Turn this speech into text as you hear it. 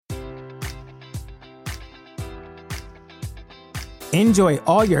Enjoy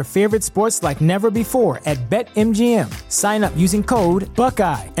all your favorite sports like never before at BetMGM. Sign up using code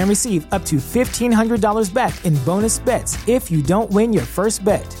Buckeye and receive up to $1,500 back in bonus bets if you don't win your first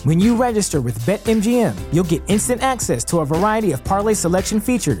bet. When you register with BetMGM, you'll get instant access to a variety of parlay selection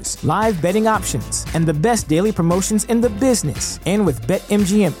features, live betting options, and the best daily promotions in the business. And with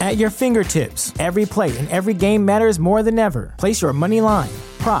BetMGM at your fingertips, every play and every game matters more than ever. Place your money line,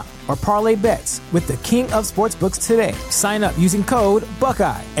 prop, or parlay bets with the king of sportsbooks today. Sign up using code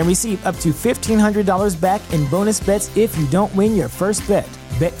Buckeye and receive up to $1,500 back in bonus bets if you don't win your first bet.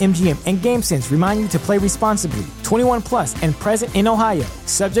 BetMGM and GameSense remind you to play responsibly. 21 plus and present in Ohio,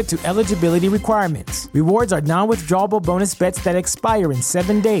 subject to eligibility requirements. Rewards are non-withdrawable bonus bets that expire in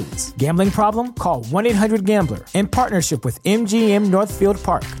 7 days. Gambling problem? Call 1-800-GAMBLER. In partnership with MGM Northfield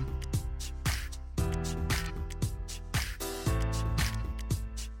Park.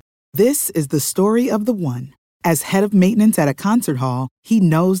 This is the story of the one. As head of maintenance at a concert hall, he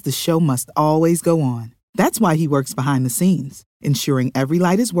knows the show must always go on. That's why he works behind the scenes, ensuring every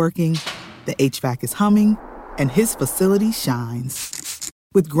light is working, the HVAC is humming, and his facility shines.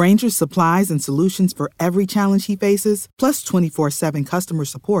 With Grainger's supplies and solutions for every challenge he faces, plus 24/7 customer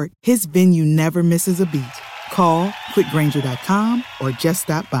support, his venue never misses a beat. Call quickgrainger.com or just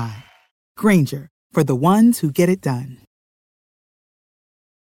stop by. Grainger, for the ones who get it done.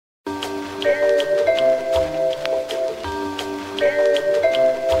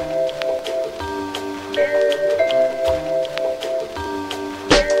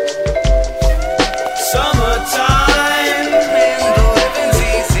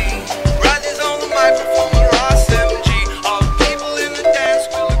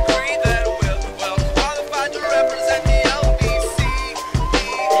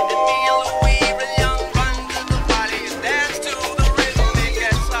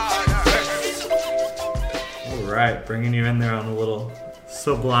 Bringing you in there on a little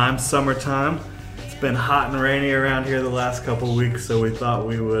sublime summertime. It's been hot and rainy around here the last couple weeks, so we thought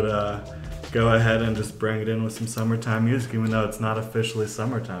we would go ahead and just bring it in with some summertime music, even though it's not officially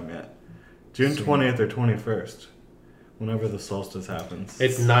summertime yet. June 20th or 21st, whenever the solstice happens.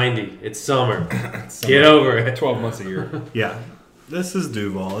 It's 90. It's summer. Get over it. 12 months a year. Yeah. This is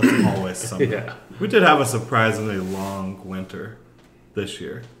Duval. It's always summer. Yeah. We did have a surprisingly long winter this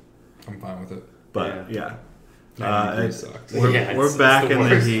year. I'm fine with it. But, yeah. Sucks. We're back in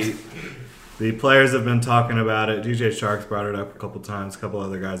the heat. The players have been talking about it. DJ Shark's brought it up a couple times. A couple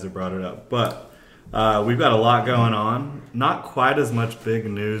other guys have brought it up. But we've got a lot going on. Not quite as much big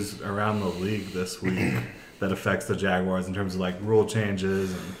news around the league this week that affects the Jaguars in terms of like rule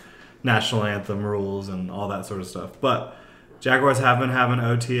changes and national anthem rules and all that sort of stuff. But Jaguars have been having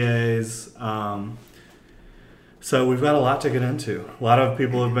OTAs. So we've got a lot to get into. A lot of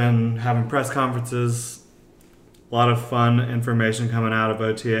people have been having press conferences. A lot of fun information coming out of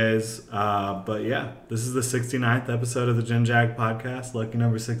OTAs. But yeah, this is the 69th episode of the GenJag podcast, lucky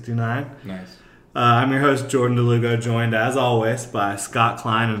number 69. Nice. I'm your host, Jordan DeLugo, joined as always by Scott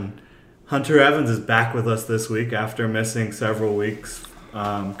Klein, and Hunter Evans is back with us this week after missing several weeks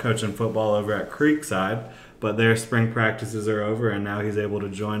coaching football over at Creekside. But their spring practices are over, and now he's able to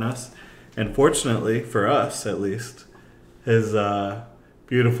join us. And fortunately, for us at least, his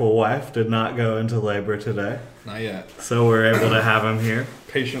beautiful wife did not go into labor today. Not yet. So we're able to have him here.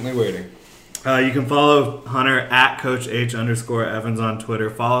 Patiently waiting. You can follow Hunter at CoachH_Evans on Twitter.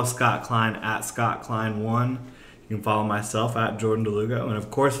 Follow Scott Klein at ScottKlein1. You can follow myself at Jordan DeLugo. And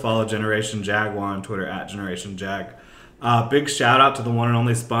of course, follow Generation Jaguar on Twitter at Generation Jag. Big shout out to the one and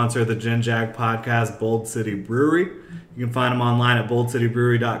only sponsor of the GenJag podcast, Bold City Brewery. You can find them online at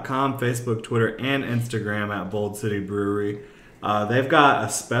boldcitybrewery.com, Facebook, Twitter, and Instagram at Bold City Brewery. They've got a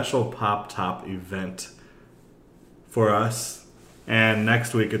special Pop Top event for us, and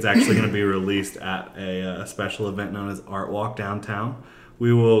next week it's actually going to be released at a special event known as Art Walk Downtown.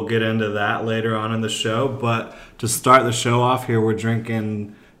 We will get into that later on in the show, but to start the show off here, we're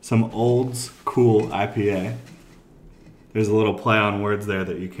drinking some Olds Cool IPA. There's a little play on words there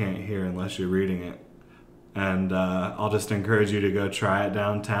that you can't hear unless you're reading it. And I'll just encourage you to go try it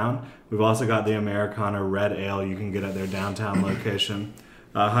downtown. We've also got the Americana Red Ale you can get at their downtown location.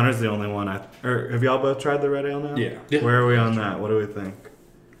 Hunter's the only one. Have y'all both tried the Red Ale now? Yeah. Where are we on that? What do we think?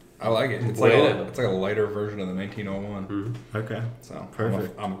 I like it. It's like a lighter version of the 1901. Mm-hmm. Okay. So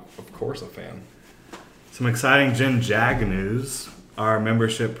perfect. I'm of course a fan. Some exciting GenJag news. Our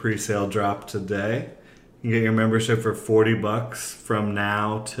membership pre-sale dropped today. You can get your membership for $40 from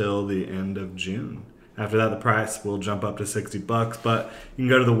now till the end of June. After that, the price will jump up to $60, but you can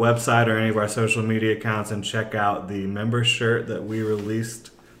go to the website or any of our social media accounts and check out the member shirt that we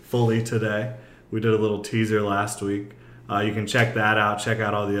released fully today. We did a little teaser last week. You can check that out. Check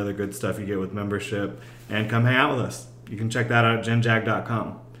out all the other good stuff you get with membership, and come hang out with us. You can check that out at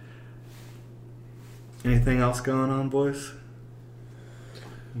GenJag.com. Anything else going on, boys?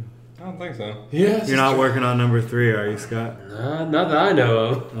 I don't think so. Yeah. You're not working on number 3, are you, Scott? Not that I know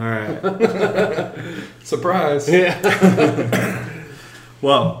of. All right. Surprise. Yeah.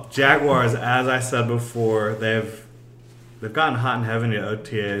 Well, Jaguars, as I said before, they've gotten hot and heavy in the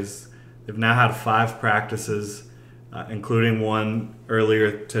OTAs. They've now had 5 practices, including one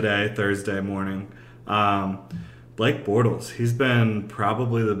earlier today, Thursday morning. Blake Bortles, he's been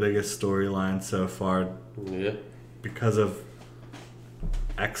probably the biggest storyline so far because of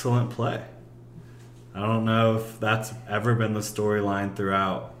excellent play. I don't know if that's ever been the storyline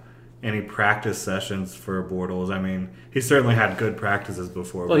throughout any practice sessions for Bortles. I mean, he certainly had good practices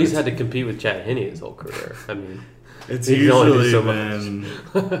before. Well, he's had to compete with Chad Henne his whole career. I mean, it's he can only do so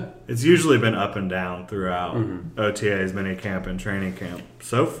been it's usually been up and down throughout OTAs, mini camp, and training camp.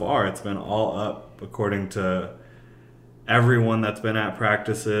 So far, it's been all up according to everyone that's been at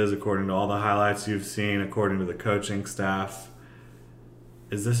practices, according to all the highlights you've seen, according to the coaching staff.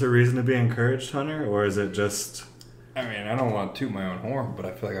 Is this a reason to be encouraged, Hunter, or is it just... I mean, I don't want to toot my own horn, but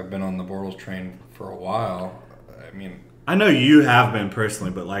I feel like I've been on the Bortles train for a while. I mean... I know you have been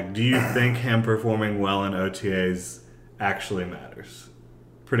personally, but, like, do you think him performing well in OTAs actually matters?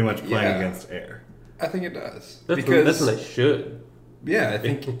 Pretty much playing against air. I think it does. that's when they should. Yeah, I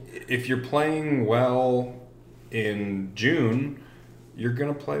think if you're playing well in June, you're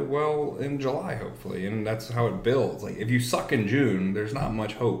going to play well in July, hopefully. And that's how it builds. Like, if you suck in June, there's not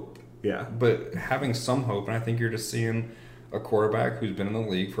much hope. Yeah. But having some hope, and I think you're just seeing a quarterback who's been in the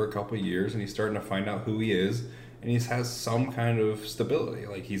league for a couple of years, and he's starting to find out who he is, and he has some kind of stability.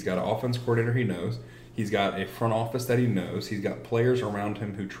 Like, he's got an offense coordinator he knows. He's got a front office that he knows. He's got players around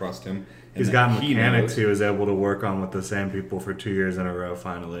him who trust him. He's got mechanics he was able to work on with the same people for 2 years in a row,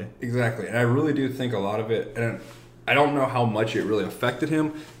 finally. Exactly. And I really do think a lot of it, and I don't know how much it really affected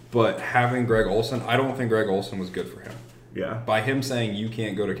him, but having Greg Olsen, I don't think Greg Olsen was good for him. Yeah. By him saying you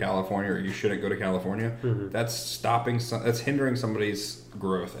can't go to California or you shouldn't go to California, that's hindering somebody's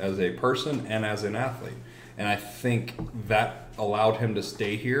growth as a person and as an athlete. And I think that allowed him to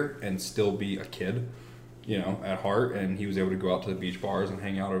stay here and still be a kid, at heart. And he was able to go out to the beach bars and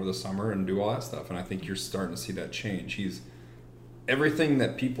hang out over the summer and do all that stuff. And I think you're starting to see that change. Everything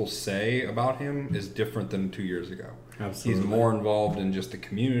that people say about him is different than 2 years ago. Absolutely. He's more involved in just the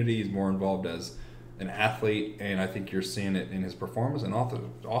community. He's more involved as an athlete, and I think you're seeing it in his performance and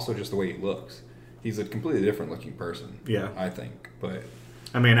also just the way he looks. He's a completely different looking person. Yeah. I think. But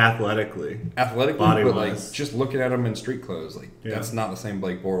I mean, athletically, but like just looking at him in street clothes, that's not the same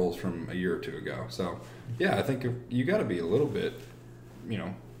Blake Bortles from a year or two ago. So yeah, I think you got to be a little bit,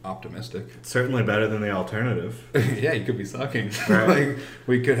 optimistic. Certainly better than the alternative. Yeah, he could be sucking. Right.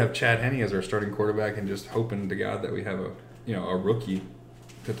 We could have Chad Henne as our starting quarterback and just hoping to God that we have a rookie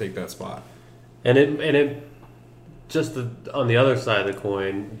to take that spot. And it just on the other side of the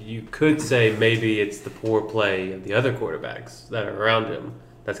coin, you could say maybe it's the poor play of the other quarterbacks that are around him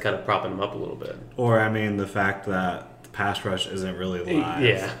that's kind of propping him up a little bit. Or, I mean, the fact that the pass rush isn't really live.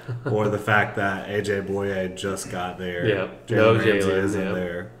 Yeah. Or the fact that A.J. Boye just got there. Yeah. Jalen Ramsey isn't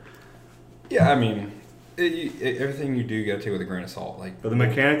there. Yeah, I mean, everything you do, you got to take with a grain of salt. But the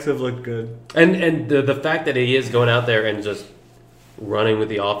mechanics have looked good. And the fact that he is going out there and just running with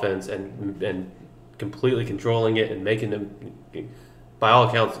the offense and completely controlling it and making them, by all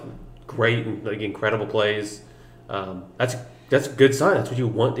accounts, great and incredible plays. That's a good sign. That's what you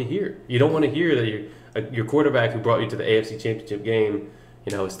want to hear. You don't want to hear that your quarterback who brought you to the AFC Championship game,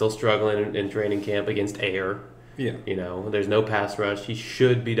 is still struggling in training camp against air. Yeah. There's no pass rush. He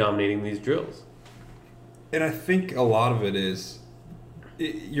should be dominating these drills. And I think a lot of it is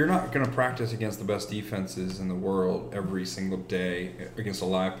you're not going to practice against the best defenses in the world every single day against a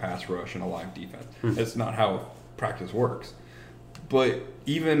live pass rush and a live defense. It's not how practice works. But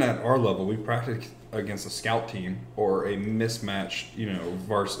even at our level, we practice against a scout team or a mismatched,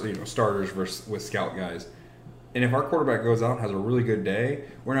 starters versus with scout guys. And if our quarterback goes out and has a really good day,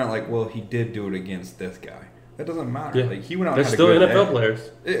 we're not like, well, he did do it against this guy. That doesn't matter. Yeah. He went out They're and had still a good NFL day. players.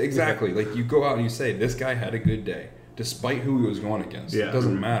 Exactly. You go out and you say, this guy had a good day, despite who he was going against. Yeah. It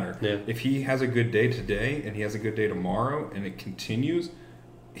doesn't matter. Yeah. If he has a good day today and he has a good day tomorrow and it continues,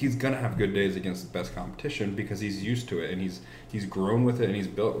 he's going to have good days against the best competition because he's used to it and he's grown with it and he's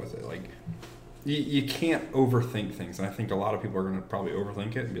built with it. You can't overthink things. And I think a lot of people are going to probably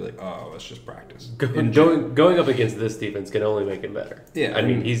overthink it and be like, oh, it's just practice. Going up against this defense can only make it better. Yeah. I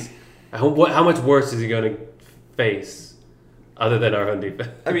mean, how much worse is he going to face other than our own defense.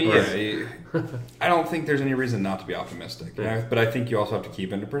 I mean, I don't think there's any reason not to be optimistic. Yeah. But I think you also have to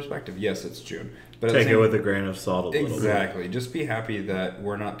keep into perspective. Yes, it's June. But Take it with a grain of salt a little bit. Exactly. Just be happy that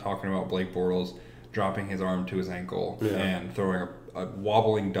we're not talking about Blake Bortles dropping his arm to his ankle and throwing a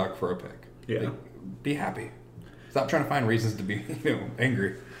wobbling duck for a pick. Yeah. Be happy. Stop trying to find reasons to be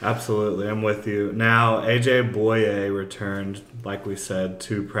angry. Absolutely, I'm with you. Now, AJ Boye returned, like we said,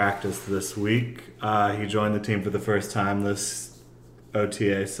 to practice this week. He joined the team for the first time this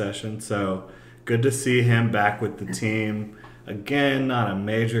OTA session, so good to see him back with the team. Again, not a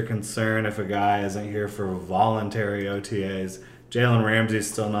major concern if a guy isn't here for voluntary OTAs. Jalen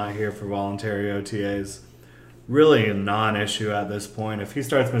Ramsey's still not here for voluntary OTAs. Really a non-issue at this point. If he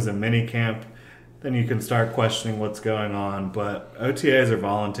starts missing minicamp, then you can start questioning what's going on. But OTAs are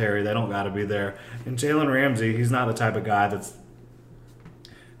voluntary. They don't got to be there. And Jalen Ramsey, he's not the type of guy that's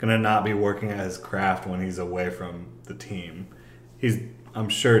going to not be working at his craft when he's away from the team. He's, I'm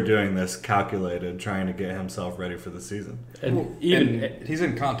sure, doing this calculated, trying to get himself ready for the season. And he's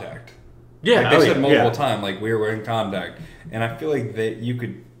in contact. Yeah, Like they said multiple times, like we were in contact. And I feel like that you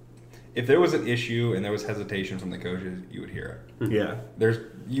could, if there was an issue and there was hesitation from the coaches, you would hear it. Yeah.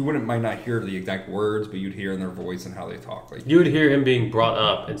 You might not hear the exact words, but you'd hear in their voice and how they talk. Like you would hear him being brought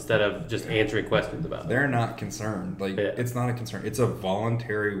up instead of just answering questions about it. they're not concerned. It's not a concern. It's a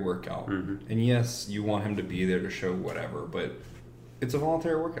voluntary workout. Mm-hmm. And yes, you want him to be there to show whatever, but it's a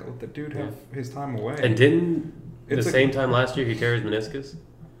voluntary workout. Let the dude have his time away. And didn't the same time last year he tear his meniscus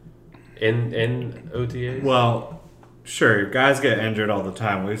in OTAs? Well, sure, guys get injured all the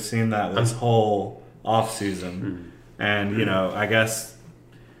time. We've seen that this whole offseason. And, I guess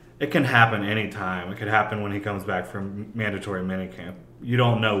it can happen anytime. It could happen when he comes back from mandatory minicamp. You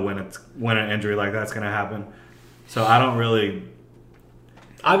don't know when an injury like that's going to happen. So I don't really...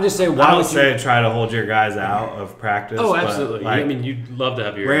 I'm just saying, I don't say try to hold your guys out of practice. Oh, absolutely. But, I mean, you'd love to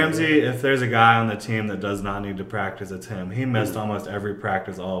have your... Ramsey, if there's a guy on the team that does not need to practice, it's him. He missed almost every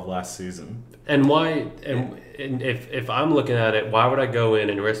practice all of last season. And why... And if I'm looking at it, why would I go in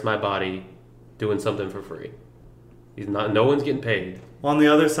and risk my body doing something for free? No one's getting paid. Well, on the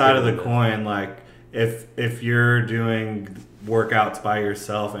other side of the coin, like if you're doing workouts by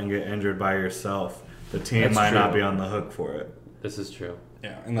yourself and get injured by yourself, the team might not be on the hook for it. This is true.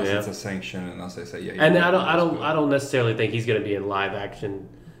 Yeah, unless it's a sanction, unless they say And I don't necessarily think he's going to be in live action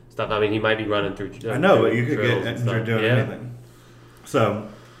stuff. I mean, he might be running through. I know, but you could get injured doing anything. So,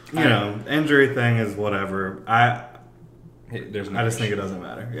 injury thing is whatever. I just think it doesn't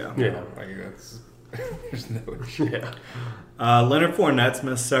matter. Yeah. There's no issue. Yeah. Leonard Fournette's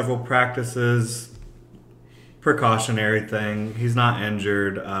missed several practices. Precautionary thing. He's not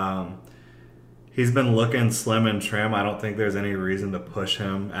injured. He's been looking slim and trim. I don't think there's any reason to push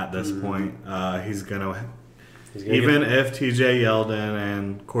him at this point. He's gonna even if TJ Yeldon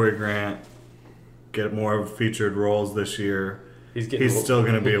and Corey Grant get more featured roles this year, he's still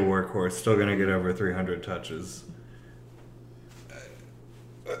going to be a workhorse. Still going to get over 300 touches.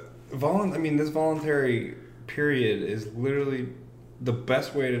 This voluntary period is literally the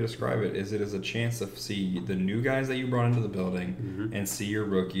best way to describe it. It is a chance to see the new guys that you brought into the building and see your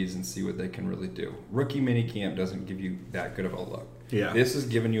rookies and see what they can really do. Rookie minicamp doesn't give you that good of a look. Yeah. This is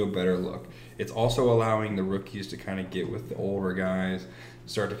giving you a better look. It's also allowing the rookies to kind of get with the older guys,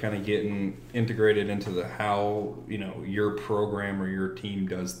 start to kind of get integrated into how your program or your team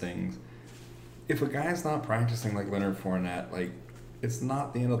does things. If a guy's not practicing like Leonard Fournette, it's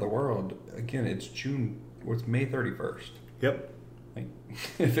not the end of the world. Again, it's May 31st. Yep.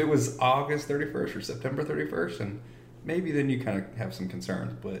 If it was August 31st or September 31st, and maybe then you kind of have some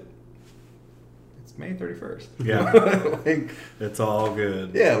concerns, but it's May 31st. Yeah. It's all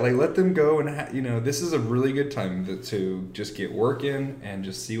good. Yeah, let them go and, this is a really good time to just get work in and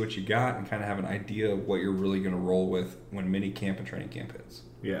just see what you got and kind of have an idea of what you're really going to roll with when mini camp and training camp hits.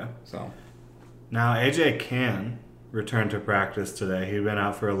 Yeah. So. Now, AJ Can returned to practice today. He'd been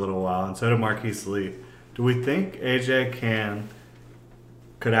out for a little while, and so did Marquise Lee. Do we think AJ Can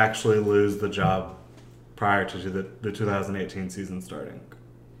could actually lose the job prior to the 2018 season starting?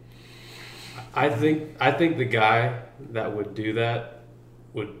 I think the guy that would do that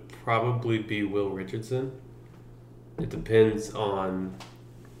would probably be Will Richardson. It depends on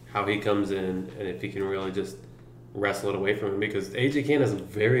how he comes in and if he can really just wrestle it away from him, because AJ Can has a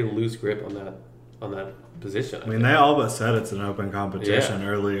very loose grip on that position. I mean, they all but said it's an open competition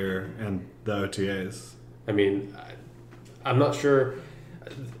earlier in the OTAs. I mean, I'm not sure.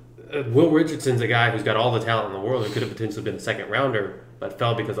 Will Richardson's a guy who's got all the talent in the world who could have potentially been a second rounder, but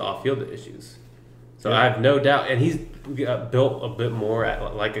fell because of off-field issues. So I have no doubt, and he's built a bit more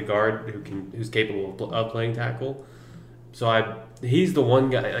like a guard who's capable of playing tackle. he's the one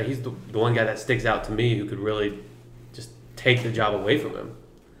guy. He's the one guy that sticks out to me who could really just take the job away from him.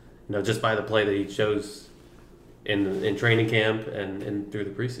 Just by the play that he shows in training camp and through the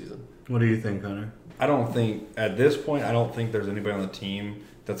preseason. What do you think, Hunter? I don't think at this point. I don't think there's anybody on the team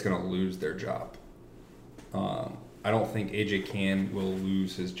that's going to lose their job. I don't think AJ Cann will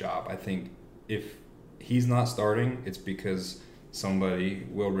lose his job. I think if he's not starting, it's because somebody,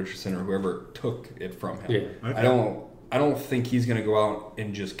 Will Richardson or whoever, took it from him. Yeah. Okay. I don't think he's going to go out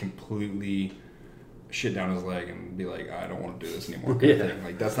and just completely shit down his leg and be like, I don't want to do this anymore. Kind of thing.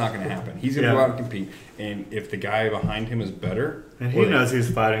 Like, that's not going to happen. He's going to go out and compete. And if the guy behind him is better, and he knows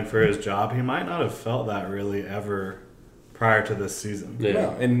he's fighting for his job, he might not have felt that really ever prior to this season. Yeah. No,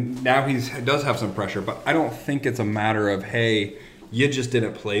 and now he does have some pressure, but I don't think it's a matter of, hey, you just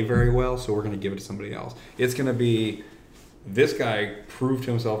didn't play very well, so we're going to give it to somebody else. It's going to be, this guy proved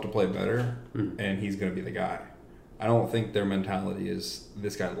himself to play better, and he's going to be the guy. I don't think their mentality is,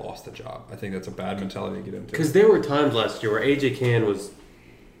 this guy lost the job. I think that's a bad mentality to get into. Because there were times last year where AJ Cann was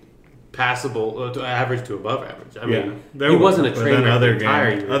passable, average to above average. I mean, he wasn't a train wreck the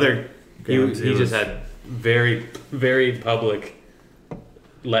entire year. Other games, he just had very, very public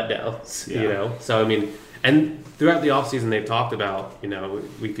letdowns, So, I mean, and throughout the offseason they've talked about,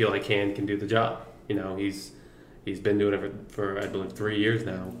 we feel like Cann can do the job. He's been doing it for I believe 3 years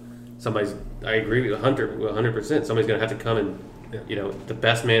now. I agree with Hunter 100%. Somebody's going to have to come and, the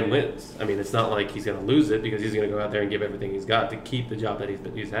best man wins. I mean, it's not like he's going to lose it because he's going to go out there and give everything he's got to keep the job that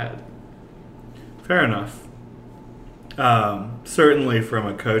he's had. Fair enough. Certainly from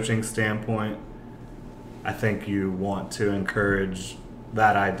a coaching standpoint, I think you want to encourage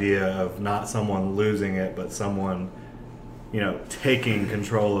that idea of not someone losing it, but someone, taking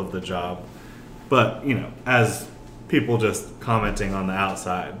control of the job. But, as people just commenting on the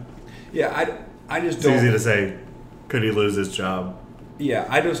outside. Yeah, I just it's don't. It's easy to say, could he lose his job? Yeah,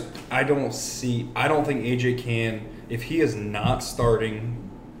 I don't think AJ Cann, if he is not starting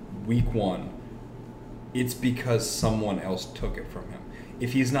week 1, it's because someone else took it from him.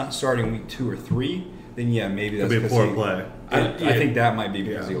 If he's not starting week 2 or 3, then yeah, maybe that's because poor play. I think that might be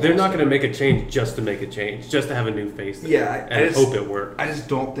because he lost. They're not going to make a change just to make a change, just to have a new face there. Yeah, I hope it works. I just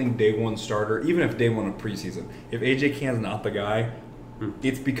don't think day 1 starter, even if day 1 of preseason, if AJ Cann's not the guy,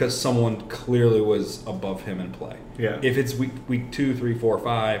 it's because someone clearly was above him in play. Yeah. If it's week 2, 3, 4,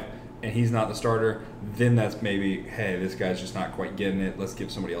 5, and he's not the starter, then that's maybe, hey, this guy's just not quite getting it. Let's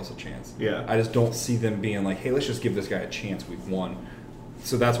give somebody else a chance. Yeah. I just don't see them being like, hey, let's just give this guy a chance week 1.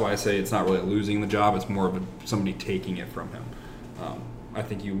 So that's why I say it's not really losing the job. It's more of somebody taking it from him. I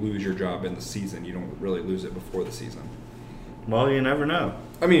think you lose your job in the season. You don't really lose it before the season. Well, you never know.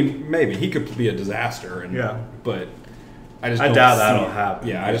 I mean, maybe. He could be a disaster. But I doubt that'll happen.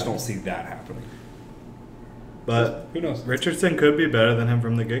 Yeah, I just don't see that happening. But who knows? Richardson could be better than him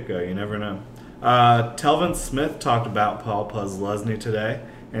from the get-go. You never know. Telvin Smith talked about Paul Puslesny today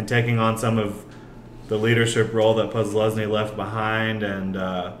and taking on some of the leadership role that Puslesny left behind. And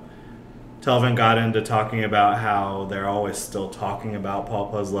Telvin got into talking about how they're always still talking about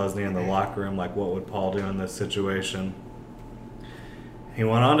Paul Puslesny in the locker room, like what would Paul do in this situation. He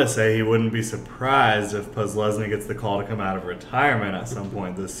went on to say he wouldn't be surprised if Puslesny gets the call to come out of retirement at some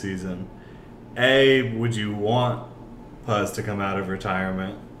point this season. A, would you want Puz to come out of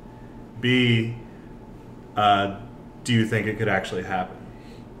retirement? B, do you think it could actually happen?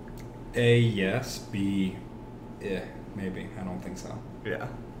 A, yes. B, yeah, maybe. I don't think so. Yeah.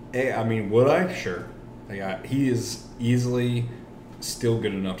 A, I mean, would I? Sure. He is easily still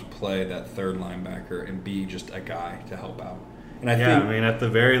good enough to play that third linebacker and be just a guy to help out. And I think, at the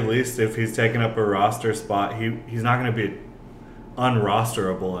very least, if he's taking up a roster spot, he's not going to be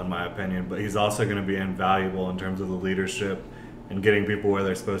unrosterable, in my opinion, but he's also going to be invaluable in terms of the leadership and getting people where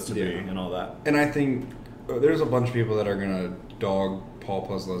they're supposed to be and all that. And I think there's a bunch of people that are going to dog Paul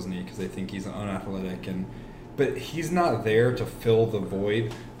Puslesny because they think he's unathletic, but he's not there to fill the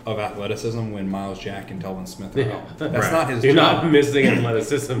void of athleticism when Miles Jack and Telvin Smith are out. That's not his You're job. not missing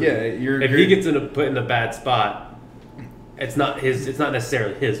athleticism. If he gets put in a bad spot, it's not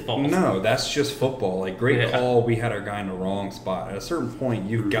necessarily his fault. No, that's just football. Great call. We had our guy in the wrong spot. At a certain point,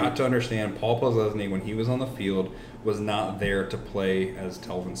 you've got to understand Paul Puslesny, when he was on the field, was not there to play as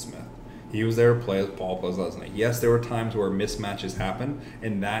Telvin Smith. He was there to play as Paul Puslesny. Yes, there were times where mismatches happen,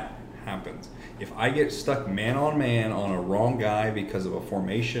 and that happens. If I get stuck man on man on a wrong guy because of a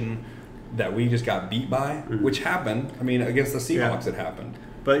formation that we just got beat by, which happened, against the Seahawks it happened.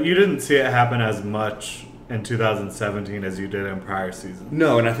 But you didn't see it happen as much in 2017 as you did in prior seasons.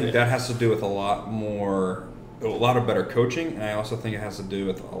 No, and I think that has to do with a lot more a lot of better coaching, and I also think it has to do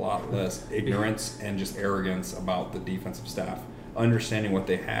with a lot less ignorance and just arrogance about the defensive staff, understanding what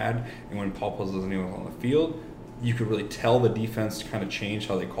they had. And when Paul Posluszny was on the field, you could really tell the defense kind of changed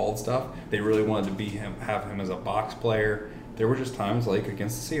how they called stuff. They really wanted to have him as a box player. There were just times like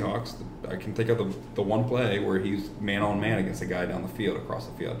against the Seahawks, I can think of the one play where he's man on man against a guy down the field, across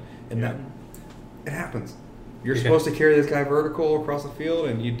the field, and that it happens. You're supposed to carry this guy vertical across the field,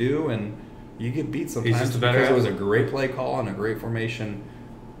 and you do, and you get beat sometimes because it was a great play call and a great formation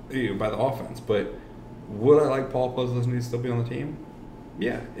by the offense. But would I like Paul Posluszny to still be on the team?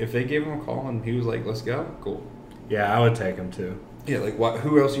 Yeah. If they gave him a call and he was like, let's go, cool. Yeah, I would take him too. Yeah, like what?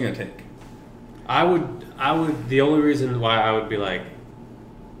 Who else are you going to take? I would. The only reason why I would be like,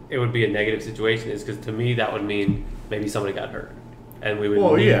 it would be a negative situation is because to me that would mean maybe somebody got hurt. And we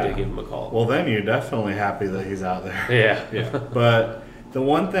would need to give him a call. Well, then you're definitely happy that he's out there. Yeah. But the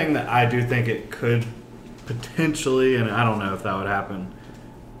one thing that I do think it could potentially, and I don't know if that would happen,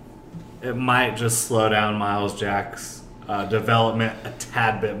 it might just slow down Miles Jack's development a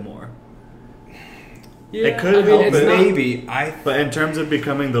tad bit more. Yeah, it could help it. Maybe. But in terms of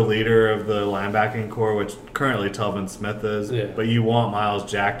becoming the leader of the linebacking core, which currently Telvin Smith is, but you want Miles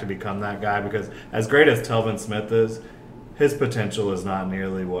Jack to become that guy because as great as Telvin Smith is, his potential is not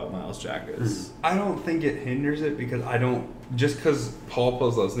nearly what Miles Jack is. I don't think it hinders it because just because Paul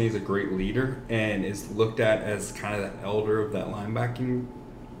Posluszny is a great leader and is looked at as kind of the elder of that linebacking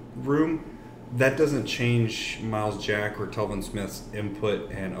room, that doesn't change Miles Jack or Telvin Smith's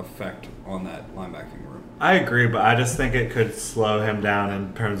input and effect on that linebacking room. I agree, but I just think it could slow him down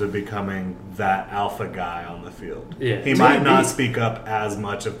in terms of becoming that alpha guy on the field. Yeah. He might not speak up as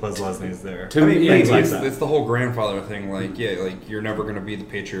much if Posluszny's there. It's the whole grandfather thing. Like, you're never going to be the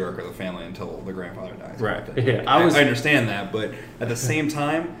patriarch of the family until the grandfather dies. Right. Yeah, I understand that, but at the same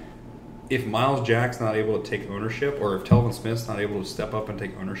time, if Miles Jack's not able to take ownership, or if Telvin Smith's not able to step up and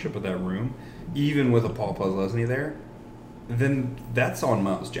take ownership of that room, even with a Paul Posluszny there, then that's on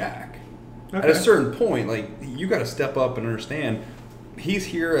Miles Jack. Okay. At a certain point, you got to step up and understand he's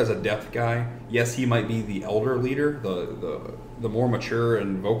here as a depth guy. Yes, he might be the elder leader, the more mature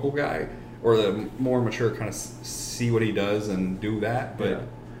and vocal guy, or the more mature kind of see what he does and do that. But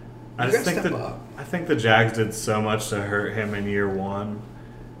I think the Jags did so much to hurt him in year one.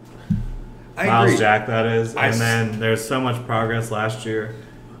 Miles Jack, that is. And then there's so much progress last year.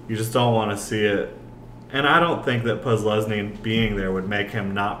 You just don't want to see it. And I don't think that Posluszny being there would make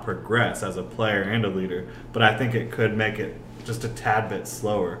him not progress as a player and a leader, but I think it could make it just a tad bit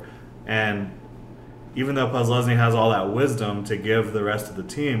slower. And even though Posluszny has all that wisdom to give the rest of the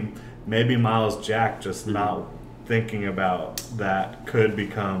team, maybe Miles Jack just not thinking about that could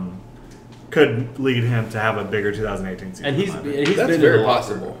lead him to have a bigger 2018 season. And he's that's been very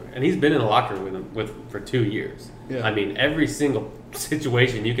possible. And he's been in the locker room for 2 years. Yeah. I mean, every single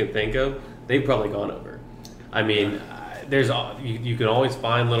situation you can think of, they've probably gone over. I mean, you can always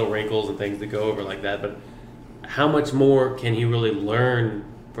find little wrinkles and things to go over like that, but how much more can he really learn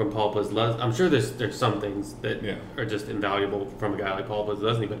from Paul Posluszny? I'm sure there's some things that are just invaluable from a guy like Paul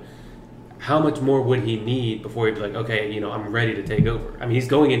Posluszny, but how much more would he need before he'd be like, okay, I'm ready to take over? I mean, he's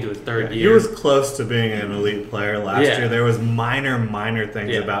going into his third year. He was close to being an elite player last year. There was minor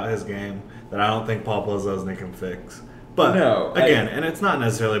things about his game that I don't think Paul Posluszny can fix. But and it's not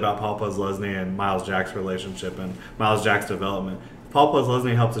necessarily about Paul Posluszny and Miles Jack's relationship and Miles Jack's development. Paul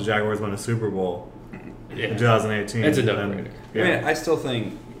Posluszny helped the Jaguars win a Super Bowl in 2018. It's a no-brainer. Yeah. I still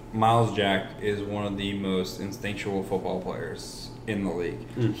think Miles Jack is one of the most instinctual football players in the league.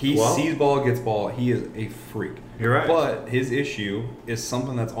 He sees ball, gets ball. He is a freak. You're right. But his issue is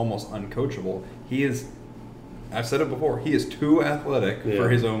something that's almost uncoachable. I've said it before, he is too athletic for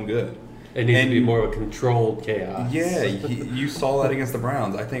his own good. It needs to be more of a controlled chaos. Yeah, you saw that against the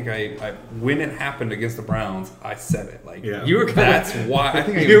Browns. I think I when it happened against the Browns, I said it. You were that's why I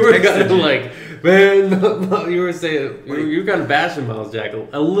think I you were kind of like, man, you were saying you were kind of bashing Miles Jack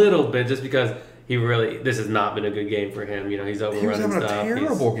a little bit just because this has not been a good game for him. He's overrunning stuff. He was having a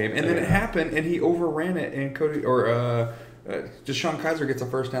terrible game, and then it happened, and he overran it, and Deshaun Kaiser gets a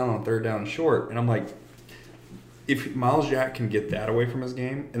first down on 3rd down and short, and I'm like, if Miles Jack can get that away from his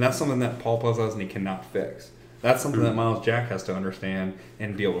game, and that's something that Paul Posluszny cannot fix. That's something that Miles Jack has to understand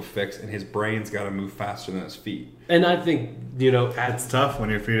and be able to fix, and his brain's got to move faster than his feet. And I think, it's tough when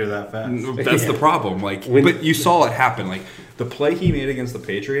your feet are that fast. That's the problem. But you saw it happen. The play he made against the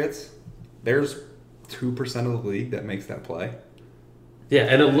Patriots, there's 2% of the league that makes that play. Yeah,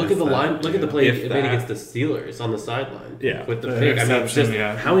 and look at the play he made against the Steelers on the sideline. Yeah, with the pick. I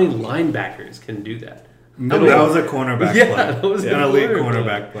mean, how many linebackers can do that? That was a cornerback play. That was an elite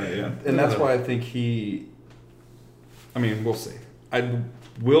cornerback play. Yeah, and that's why I think he I mean, we'll see.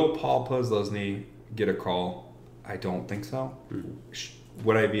 Will Paul Posluszny get a call? I don't think so. Mm-hmm.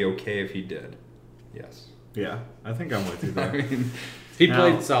 Would I be okay if he did? Yes. Yeah, I think I'm with you there. I mean, he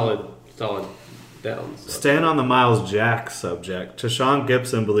played solid downs. So. Staying on the Miles Jack subject, Tashawn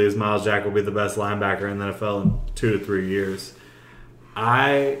Gibson believes Miles Jack will be the best linebacker in the NFL in 2 to 3 years.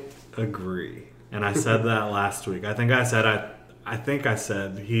 I agree, and I said that last week. I think I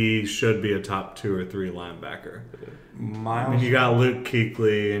said he should be a top 2 or 3 linebacker. You got Luke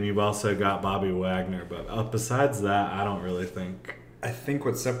Kuechly, and you've also got Bobby Wagner, but besides that, I don't really think. I think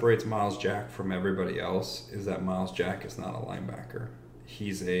what separates Miles Jack from everybody else is that Miles Jack is not a linebacker.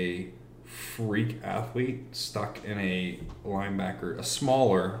 He's a freak athlete stuck in a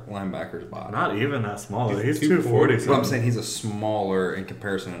smaller linebacker's body. Not even that small. He's 240. Well, I'm saying he's a smaller in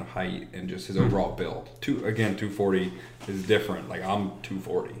comparison in height and just his overall build. 240 is different. Like, I'm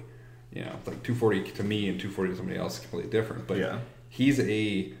 240. You know, like 240 to me and 240 to somebody else is completely different. But he's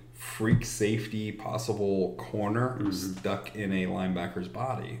a freak safety, possible corner stuck in a linebacker's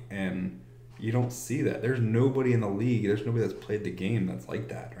body. And you don't see that. There's nobody in the league. There's nobody that's played the game that's like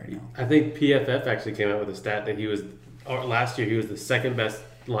that right now. I think PFF actually came out with a stat that last year he was the second best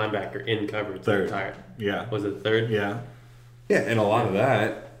linebacker in coverage. Third. Yeah. Was it third? Yeah. Yeah, and a lot of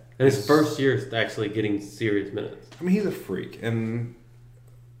that. And his first year is actually getting serious minutes. I mean, he's a freak. And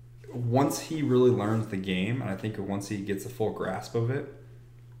once he really learns the game, and I think once he gets a full grasp of it,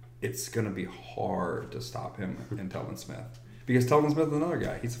 it's going to be hard to stop him and Telvin Smith. Because Telvin Smith is another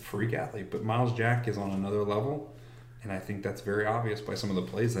guy. He's a freak athlete. But Miles Jack is on another level. And I think that's very obvious by some of the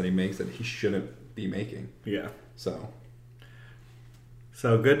plays that he makes that he shouldn't be making. Yeah. So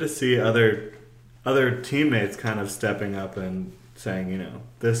good to see other teammates kind of stepping up and saying, you know,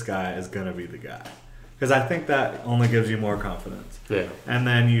 this guy is going to be the guy. Because I think that only gives you more confidence. Yeah. And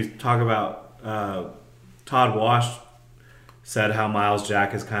then you talk about Todd Wash said how Miles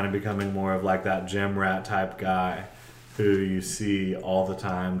Jack is kind of becoming more of like that gym rat type guy who you see all the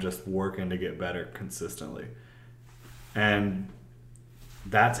time just working to get better consistently. And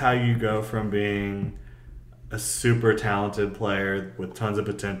that's how you go from being a super talented player with tons of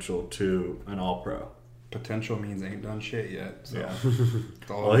potential to an all-pro. Potential means ain't done shit yet. So. Yeah.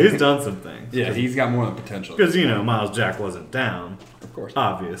 Well, he's done some things. Yeah, he's got more than potential. Because, you know, Miles Jack wasn't down. Of course.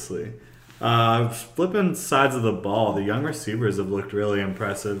 Obviously. Flipping sides of the ball, the young receivers have looked really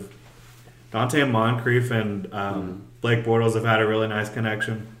impressive. Dante Moncrief and Blake Bortles have had a really nice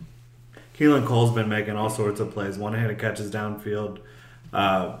connection. Keelan Cole's been making all sorts of plays, one-handed catches downfield,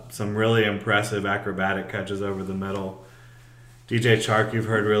 some really impressive acrobatic catches over the middle. DJ Chark, you've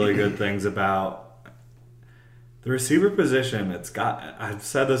heard really good things about. The receiver position, I've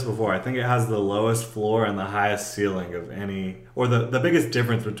said this before, I think it has the lowest floor and the highest ceiling of any, or the biggest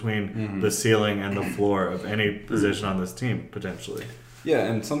difference between the ceiling and the floor of any position on this team, potentially. Yeah,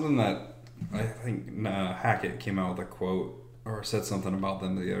 and something that I think Hackett came out with a quote or said something about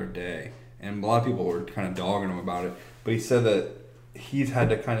them the other day, and a lot of people were kind of dogging him about it, but he said that he's had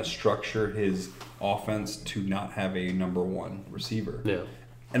to kind of structure his offense to not have a number one receiver. Yeah.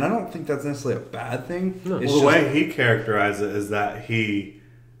 And I don't think that's necessarily a bad thing. No. Well, the way he characterized it is that he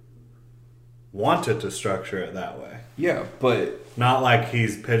wanted to structure it that way. Yeah, but not like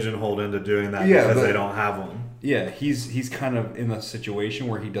he's pigeonholed into doing that because they don't have one. Yeah, he's kind of in a situation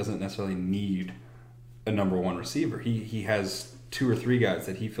where he doesn't necessarily need a number one receiver. He has 2 or 3 guys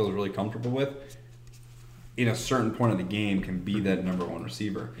that he feels really comfortable with. In a certain point of the game, can be that number one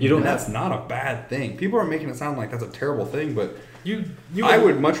receiver. And that's not a bad thing. People are making it sound like that's a terrible thing, but I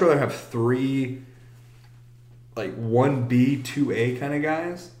would much rather have 3, like 1B, 2A kind of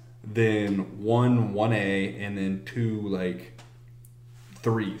guys than 1A, and then 2 like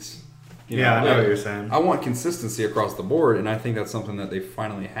 3s. I know what you're saying. I want consistency across the board, and I think that's something that they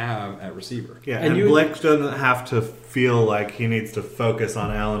finally have at receiver. Yeah, and Blake doesn't have to feel like he needs to focus on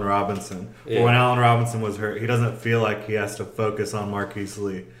Allen Robinson. Yeah. Or when Allen Robinson was hurt, he doesn't feel like he has to focus on Marquise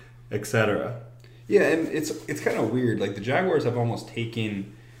Lee, etc. Yeah, and it's kind of weird. Like, the Jaguars have almost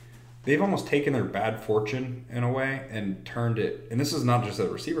taken their bad fortune in a way and turned it, and this is not just at a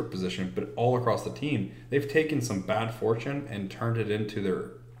receiver position, but all across the team. They've taken some bad fortune and turned it into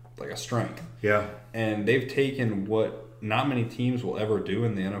their a strength. Yeah. And they've taken what not many teams will ever do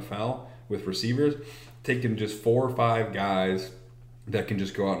in the NFL with receivers, taken just 4 or 5 guys that can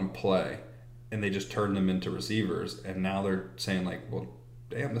just go out and play, and they just turn them into receivers. And now they're saying, like, well,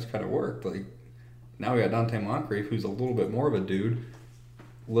 damn, this kind of worked. Like, now we got Dante Moncrief, who's a little bit more of a dude.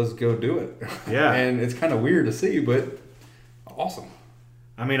 Let's go do it. Yeah. And it's kind of weird to see, but awesome.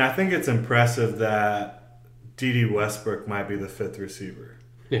 I mean, I think it's impressive that D.D. Westbrook might be the 5th receiver.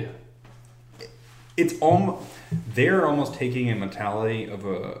 Yeah. they're almost taking a mentality of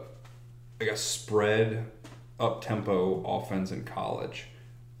a spread up tempo offense in college.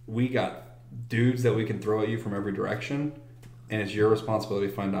 We got dudes that we can throw at you from every direction, and it's your responsibility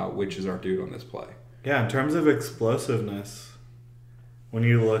to find out which is our dude on this play. Yeah, in terms of explosiveness, when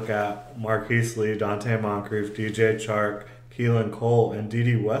you look at Marquise Lee, Dante Moncrief, DJ Chark, Keelan Cole, and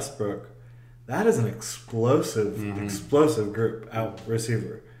D.D. Westbrook, that is an explosive group out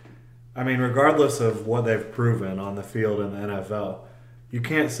receiver. I mean, regardless of what they've proven on the field in the NFL, you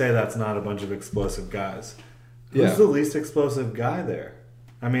can't say that's not a bunch of explosive guys. Who's the least explosive guy there?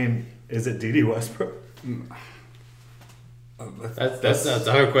 I mean, is it D.D. Westbrook? That's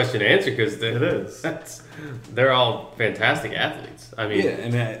a hard question to answer because it is. They're all fantastic athletes. I mean,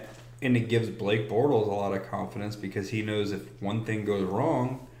 and it gives Blake Bortles a lot of confidence because he knows if one thing goes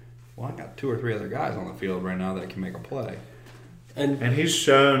wrong, well, I got 2 or 3 other guys on the field right now that can make a play. And he's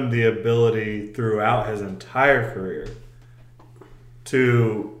shown the ability throughout his entire career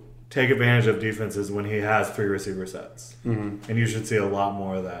to take advantage of defenses when he has 3 receiver sets. Mm-hmm. And you should see a lot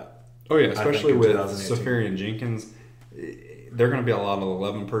more of that. Oh, yeah, especially with Safarian Jenkins. They're going to be a lot of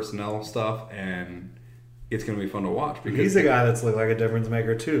 11 personnel stuff, and it's going to be fun to watch. Because he's a guy that's looked like a difference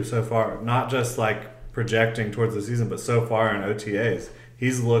maker, too, so far. Not just like projecting towards the season, but so far in OTAs,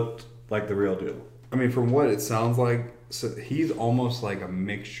 he's looked like the real deal. I mean, from what it sounds like, so he's almost like a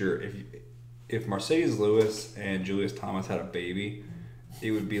mixture. If Mercedes Lewis and Julius Thomas had a baby,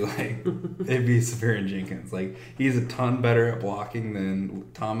 it would be like it'd be Safarian Jenkins. Like, he's a ton better at blocking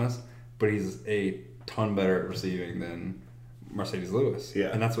than Thomas, but he's a ton better at receiving than Mercedes Lewis. Yeah,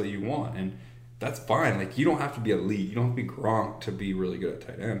 and that's what you want, and that's fine. Like, you don't have to be elite. You don't have to be Gronk to be really good at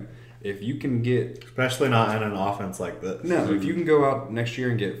tight end. If you can get, especially not in an offense like this. No, if you can go out next year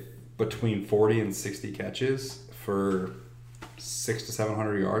and get between 40 and 60 catches for 600 to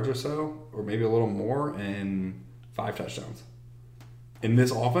 700 yards or so, or maybe a little more, and 5 touchdowns in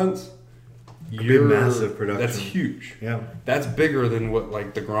this offense, you're massive production. That's huge. Yeah, that's bigger than what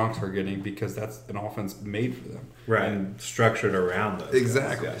like the Gronks are getting because that's an offense made for them, right? And structured around those.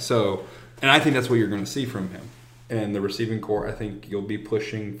 Exactly. Guys. So, and I think that's what you're going to see from him. And the receiving core, I think you'll be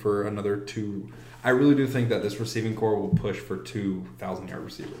pushing for another 2. I really do think that this receiving core will push for 2,000-yard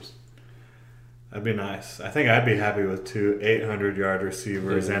receivers. That'd be nice. I think I'd be happy with 2 800-yard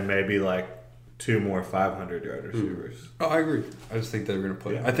receivers and maybe like 2 more 500-yard receivers. Oh, I agree. I just think they're going to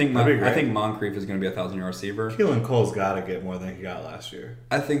put. Yeah, I think Moncrief is going to be a 1,000-yard receiver. Keelan Cole's got to get more than he got last year.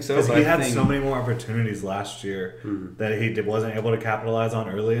 I think so. Because he had so many more opportunities last year that he wasn't able to capitalize on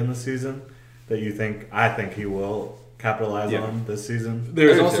early in the season. That I think he will capitalize on this season.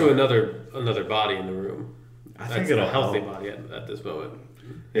 There's also another body in the room. I think it'll a healthy help. Body at this moment.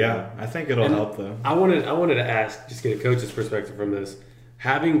 Yeah, I think it'll help though. I wanted to ask, just get a coach's perspective from this.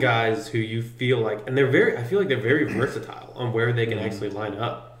 Having guys who you feel like, and I feel like they're very versatile on where they can actually line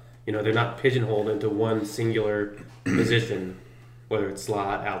up. You know, they're not pigeonholed into one singular position, whether it's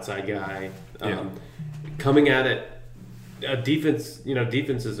slot, outside guy. Coming at it,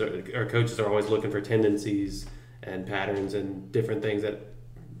 defenses or coaches are always looking for tendencies and patterns and different things that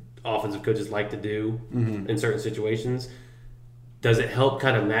offensive coaches like to do in certain situations. Does it help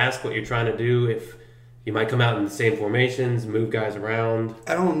kind of mask what you're trying to do if you might come out in the same formations, move guys around?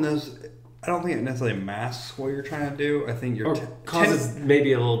 I don't think it necessarily masks what you're trying to do. I think causes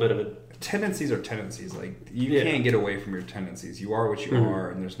maybe a little bit of a... Tendencies are tendencies. Like, you can't get away from your tendencies. You are what you are,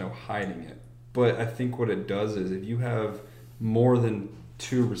 and there's no hiding it. But I think what it does is if you have more than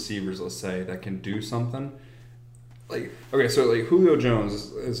 2 receivers, let's say, that can do something... so Julio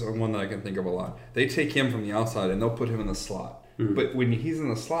Jones is one that I can think of a lot. They take him from the outside, and they'll put him in the slot. But when he's in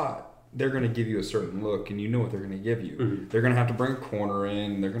the slot, they're going to give you a certain look, and you know what they're going to give you. They're going to have to bring a corner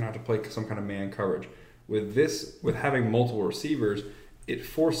in. They're going to have to play some kind of man coverage. With having multiple receivers, it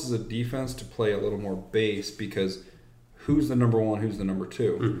forces a defense to play a little more base because who's the number 1, who's the number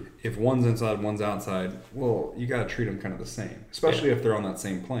 2? If one's inside, one's outside, well, you got to treat them kind of the same, especially if they're on that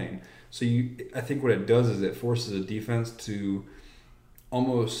same plane. So I think what it does is it forces a defense to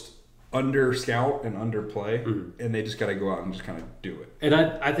almost under scout and underplay, and they just got to go out and just kind of do it. And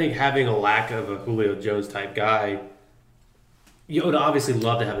I think having a lack of a Julio Jones type guy, you would obviously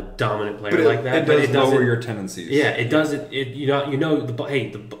love to have a dominant player like that. It does lower your tendencies. Yeah, it doesn't. It's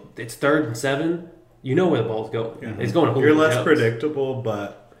 3rd and 7. You know where the ball's going. Yeah. It's going to Julio You're less Jones. Predictable,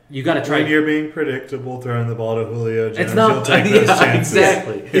 but you got to try. When you're being predictable, throwing the ball to Julio Jones, it's not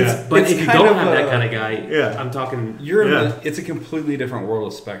exactly. But if you don't have that kind of guy, I'm talking. It's a completely different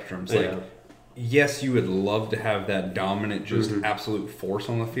world of spectrums. Like, yes, you would love to have that dominant, just absolute force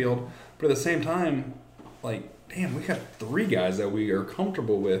on the field, but at the same time, like, damn, we got 3 guys that we are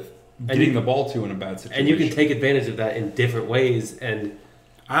comfortable with getting the ball to in a bad situation. And you can take advantage of that in different ways. And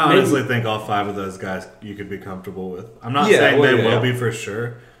I honestly think all 5 of those guys you could be comfortable with. I'm not saying they will be for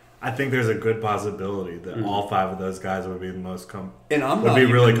sure. I think there's a good possibility that all 5 of those guys would be the most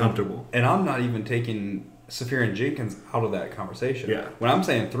really comfortable. And I'm not even taking Safarian Jenkins out of that conversation. Yeah. When I'm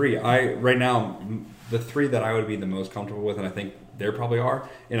saying 3, right now the 3 that I would be the most comfortable with, and I think there probably are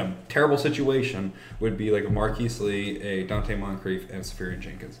in a terrible situation, would be like a Marquise Lee, a Dante Moncrief, and Safarian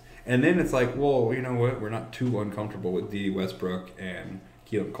Jenkins. And then it's like, well, you know what? We're not too uncomfortable with D. Westbrook and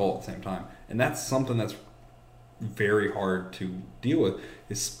Keelan Cole at the same time, and that's something that's very hard to deal with,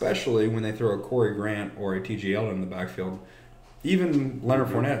 especially when they throw a Corey Grant or a TGL in the backfield, even Leonard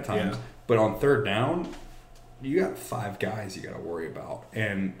Fournette at times. Yeah. But on third down, you got 5 guys you got to worry about,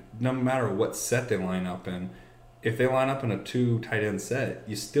 and no matter what set they line up in, if they line up in a 2 tight end set,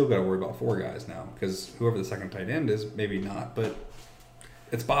 you still got to worry about 4 guys now, because whoever the second tight end is, maybe not, but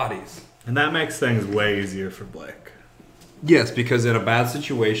it's bodies, and that makes things way easier for Blake. Yes, because in a bad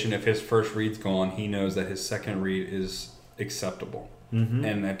situation, if his first read's gone, he knows that his second read is acceptable. Mm-hmm.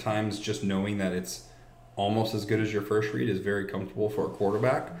 And at times, just knowing that it's almost as good as your first read is very comfortable for a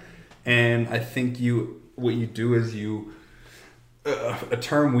quarterback. And I think what you do is a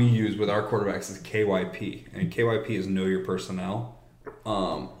term we use with our quarterbacks is KYP. And KYP is know your personnel.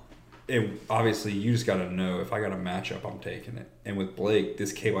 And obviously, you just got to know, if I got a matchup, I'm taking it. And with Blake,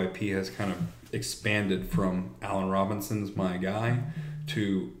 this KYP has kind of expanded from Allen Robinson's my guy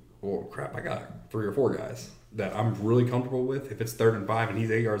to, well, crap, I got 3 or 4 guys that I'm really comfortable with. If it's 3rd and 5 and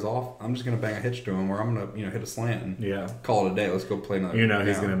he's 8 yards off, I'm just going to bang a hitch to him, or I'm going to hit a slant and call it a day. Let's go play another.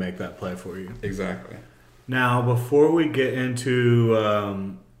 He's going to make that play for you. Exactly. Now, before we get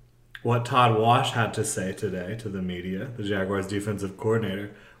into what Todd Wash had to say today to the media, the Jaguars defensive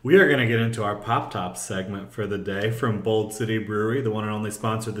coordinator, we are going to get into our Pop Top segment for the day from Bold City Brewery, the one and only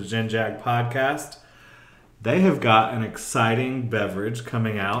sponsor of the GenJag podcast. They have got an exciting beverage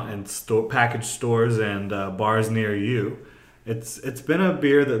coming out in package stores and bars near you. It's been a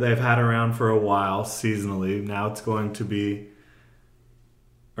beer that they've had around for a while seasonally. Now it's going to be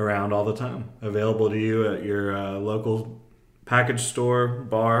around all the time, available to you at your local package store,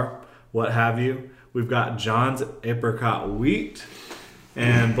 bar, what have you. We've got John's Apricot Wheat.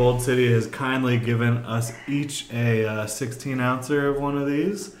 And Bold City has kindly given us each a 16-ouncer of one of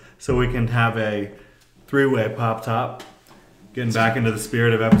these, so we can have a 3-way pop top. Getting back into the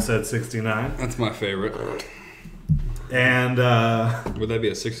spirit of episode 69. That's my favorite. And would that be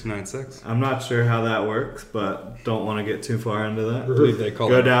a 69.6? I'm not sure how that works, but don't want to get too far into that. I believe they call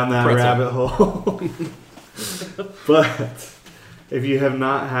Go down that rabbit hole. But if you have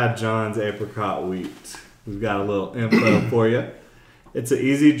not had John's Apricot Wheat, we've got a little info for you. It's an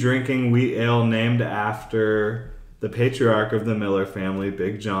easy drinking wheat ale named after the patriarch of the Miller family,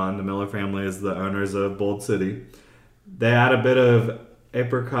 Big John. The Miller family is the owners of Bold City. They add a bit of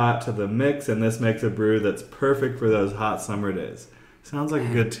apricot to the mix, and this makes a brew that's perfect for those hot summer days. Sounds like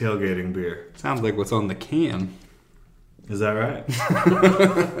a good tailgating beer. Sounds like what's on the can. Is that right?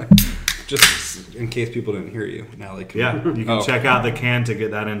 Just in case people didn't hear you. Now they can. Yeah, you can check out the can to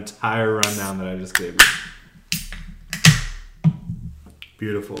get that entire rundown that I just gave you.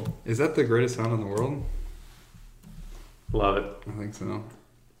 Beautiful. Is that the greatest sound in the world? Love it. I think so. I'm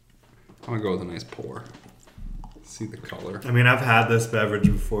going to go with a nice pour. See the color. I mean, I've had this beverage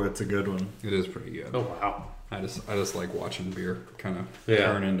before. It's a good one. It is pretty good. Oh, wow. I just like watching beer kind of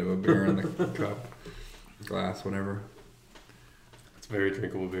turn into a beer in the cup, glass, whatever. It's a very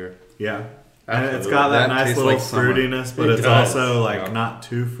drinkable beer. Yeah. And it's got that nice little fruitiness, but it's also not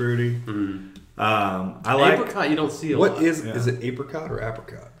too fruity. Mm. I like apricot. You don't see a lot. Is it apricot or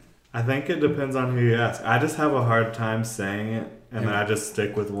apricot? I think it depends on who you ask. I just have a hard time saying it, and then I just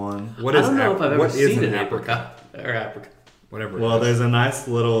stick with one. I don't know if I've ever seen an apricot or apricot. Whatever. Well, there's a nice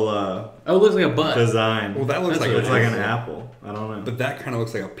little it looks like a bud design. Well, that looks like it's like an apple. I don't know, but that kind of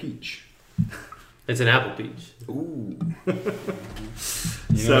looks like a peach. It's an apple peach. Ooh.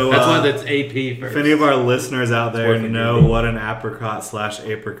 So that's why that's AP first. If any of our listeners out there know what an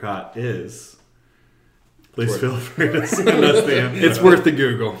apricot/apricot is, please feel free to send us the info. It's worth the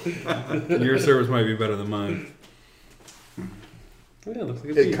Google. Your service might be better than mine. Yeah, it looks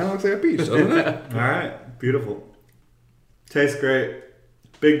like a peach. It kind of looks like a peach, doesn't it? All right. Beautiful. Tastes great.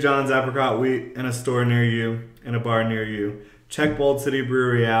 Big John's Apricot Wheat in a store near you, in a bar near you. Check Bold City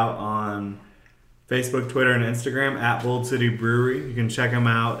Brewery out on Facebook, Twitter, and Instagram at Bold City Brewery. You can check them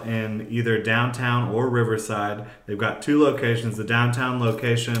out in either downtown or Riverside. They've got 2 locations. The downtown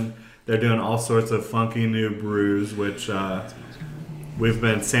location, they're doing all sorts of funky new brews, which we've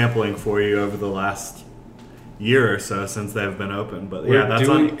been sampling for you over the last year or so since they've been open. But We're yeah, that's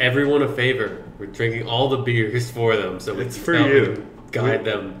doing on everyone a favor. We're drinking all the beers for them, so It's we for can you. guide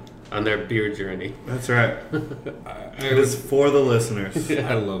them on their beer journey. That's right. It is for the listeners.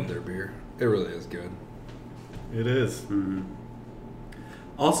 I love their beer. It really is good. It is. Mm-hmm.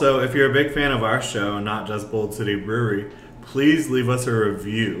 Also, if you're a big fan of our show and not just Bold City Brewery, please leave us a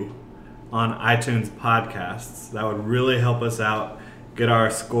review on iTunes podcasts. That would really help us out, get our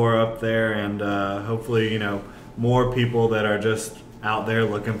score up there, and hopefully, more people that are just out there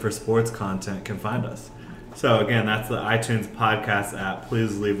looking for sports content can find us. So again, that's the iTunes podcast app.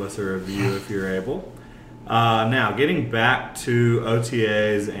 Please leave us a review if you're able. Now, getting back to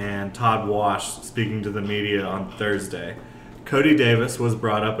OTAs and Todd Wash speaking to the media on Thursday, Cody Davis was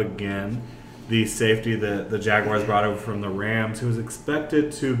brought up again, the safety that the Jaguars brought over from the Rams, who was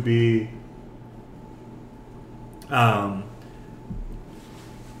expected to be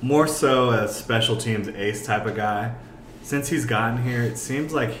more so a special teams ace type of guy. Since he's gotten here, it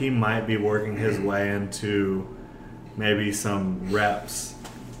seems like he might be working his way into maybe some reps,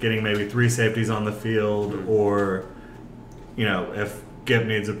 getting maybe 3 safeties on the field, or, if Gibb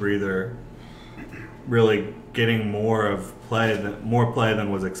needs a breather, really getting more play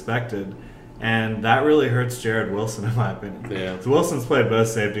than was expected. And that really hurts Jared Wilson, in my opinion. Yeah. So Wilson's played both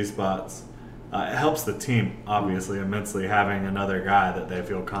safety spots. It helps the team, obviously, immensely, having another guy that they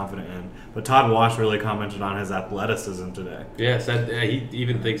feel confident in. But Todd Wash really commented on his athleticism today. Yeah, said he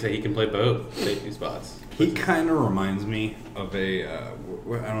even thinks that he can play both safety spots. He kind of reminds me of I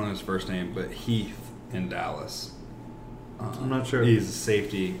don't know his first name, but Heath in Dallas. I'm not sure. He's a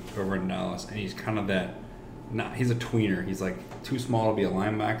safety over in Dallas, and he's kind of he's a tweener. He's like too small to be a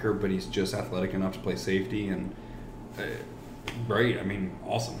linebacker, but he's just athletic enough to play safety, and great. I mean,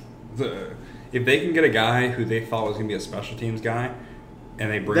 awesome. If they can get a guy who they thought was going to be a special teams guy,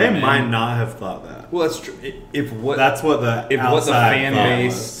 and they might not have thought that. Well, that's true. If what the fan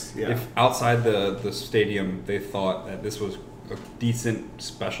base, yeah. if outside the stadium they thought that this was a decent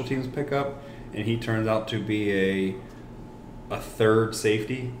special teams pickup, and he turns out to be a third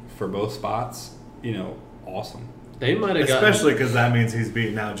safety for both spots, awesome. They might have especially because that means he's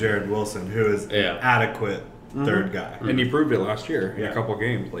beating out Jared Wilson, who is an adequate third guy. And he proved it last year in a couple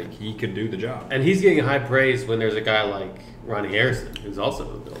games. Like, he could do the job. And he's getting high praise when there's a guy like Ronnie Harrison, who's also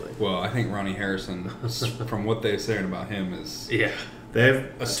in the building. Well, I think Ronnie Harrison, from what they're saying about him, is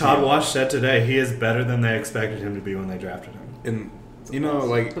Todd Wash said today he is better than they expected him to be when they drafted him. And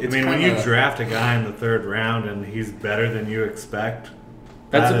when you draft a guy in the 3rd round and he's better than you expect,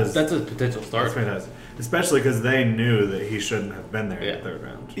 that's a potential start. That's fantastic. Especially because they knew that he shouldn't have been there in the 3rd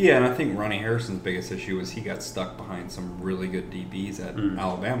round. Yeah, and I think Ronnie Harrison's biggest issue was he got stuck behind some really good DBs at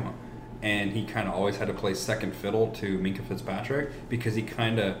Alabama. And he kind of always had to play second fiddle to Minkah Fitzpatrick because he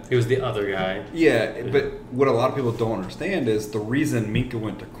was the other guy. Yeah, but what a lot of people don't understand is the reason Minkah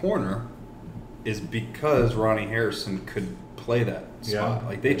went to corner is because Ronnie Harrison could play that spot.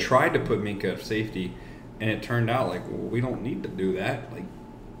 Like, they tried to put Minkah at safety, and it turned out like, well, we don't need to do that. Like,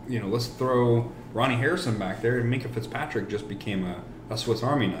 let's throw Ronnie Harrison back there, and Minkah Fitzpatrick just became a Swiss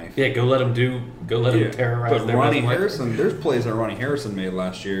Army knife. Yeah, go let him terrorize. But Ronnie Harrison, there's plays that Ronnie Harrison made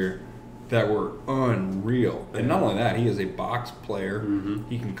last year that were unreal. And not only that, he is a box player. Mm-hmm.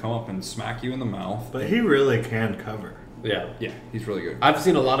 He can come up and smack you in the mouth. But he really can cover. Yeah. Yeah, he's really good. I've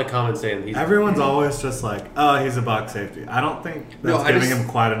seen a lot of comments saying everyone's always just like, oh, he's a box safety. I don't think that's giving him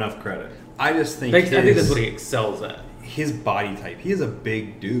quite enough credit. I just think I think that's what he excels at. His body type. He is a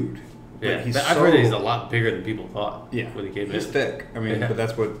big dude. Yeah, I've heard he's a lot bigger than people thought. Yeah, when he came in. He's thick. I mean, but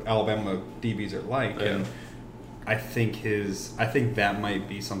that's what Alabama DBs are like, and I think that might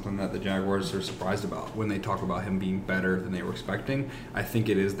be something that the Jaguars are surprised about when they talk about him being better than they were expecting. I think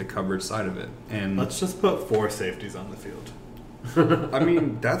it is the coverage side of it, and let's just put 4 safeties on the field. I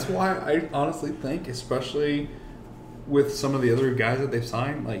mean, that's why I honestly think, especially with some of the other guys that they've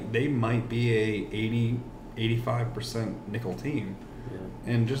signed, like they might be a 80-85% nickel team.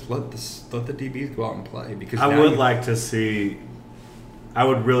 And just let the DBs go out and play because I would really like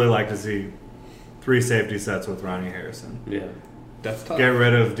to see 3 safety sets with Ronnie Harrison. Yeah, that's tough. Get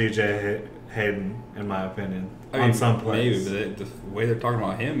rid of DJ Hayden, in my opinion, on some plays. Maybe, but the way they're talking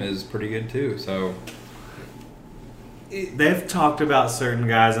about him is pretty good too. So they've talked about certain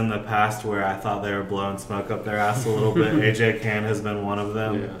guys in the past where I thought they were blowing smoke up their ass a little bit. AJ Cann has been one of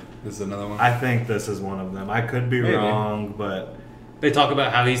them. Yeah, this is another one. I think this is one of them. I could be wrong, but. They talk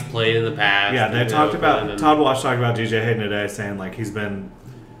about how he's played in the past. Yeah, they talked about Todd Wash talked about DJ Hayden today, saying like he's been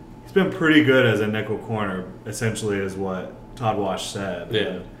pretty good as a nickel corner. Essentially, is what Todd Wash said.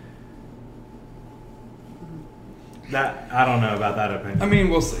 Yeah. That I don't know about that opinion. I mean,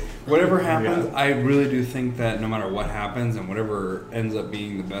 we'll see. Whatever happens, I really do think that no matter what happens and whatever ends up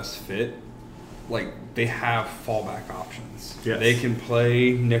being the best fit, like they have fallback options. Yes. They can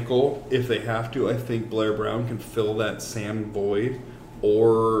play nickel if they have to. I think Blair Brown can fill that Sam void.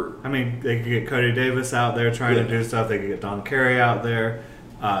 Or I mean, they could get Cody Davis out there trying to do stuff. They could get Don Carey out there.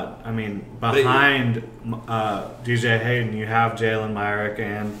 I mean, behind DJ Hayden, you have Jalen Myrick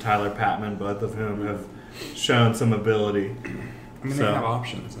and Tyler Patman, both of whom have shown some ability. I mean, they have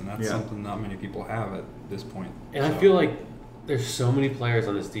options, and that's something not many people have at this point. And I feel like there's so many players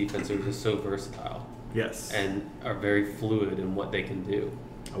on this defense who are just so versatile. Yes. And are very fluid in what they can do.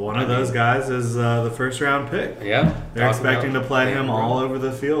 One of those guys is the first-round pick. Yeah. They're expecting to play him all over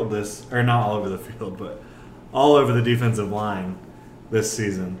the field or not all over the field, but all over the defensive line this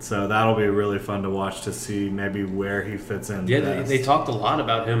season. So that'll be really fun to watch to see maybe where he fits in. Yeah, they talked a lot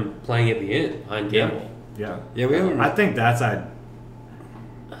about him playing at the end behind Gamble. Yeah. Yeah, we haven't. I think that's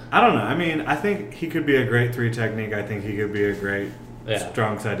I don't know. I mean, I think he could be a great 3 technique. I think he could be a great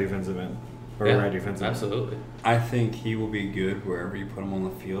strong side defensive end or right defensive end. Absolutely. I think he will be good wherever you put him on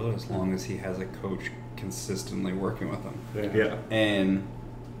the field as long as he has a coach consistently working with him. Yeah. And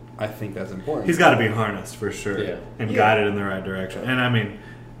I think that's important. He's got to be harnessed for sure and guided in the right direction. And I mean,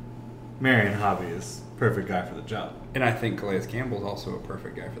 Marion Hobby is perfect guy for the job. And I think Calais Campbell is also a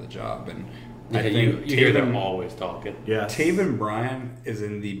perfect guy for the job. And I think you hear them always talking. Yeah, Taven Bryan is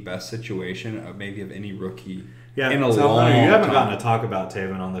in the best situation of maybe of any rookie. Yeah, in a so long Hunter, you haven't time. gotten to talk about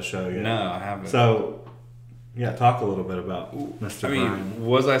Taven on the show yet. No, I haven't. So, yeah, talk a little bit about Mr. Bryan.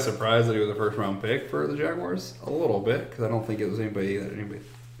 Was I surprised that he was a first round pick for the Jaguars? A little bit, because I don't think it was anybody.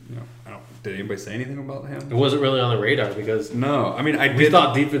 Did anybody say anything about him? It wasn't really on the radar because no. I mean, we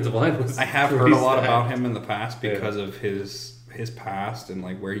thought defensive line was. I have heard a lot about him in the past because of his past and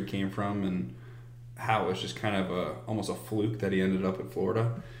like where he came from and how it was just kind of almost a fluke that he ended up at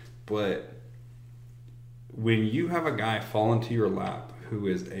Florida. But when you have a guy fall into your lap who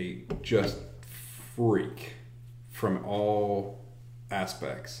is a just freak from all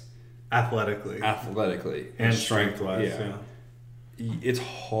aspects, Athletically and strength-wise, it's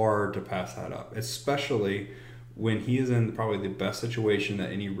hard to pass that up, especially when he is in probably the best situation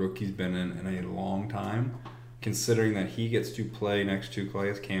that any rookie's been in a long time, considering that he gets to play next to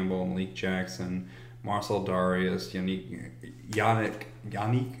Calais Campbell, Malik Jackson, Marcel Darius, Yannick.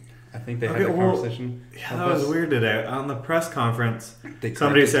 I think they had a conversation. Yeah, that was weird today. On the press conference,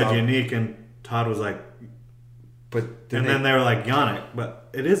 somebody said Yannick, and Todd was like, then they were like, Yannick, but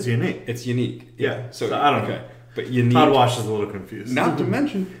it is unique. It's unique. Yeah. So I don't know. But Todd Wash is a little confused. Not to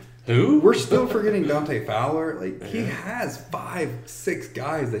mention, we're still forgetting Dante Fowler. Like he has 5-6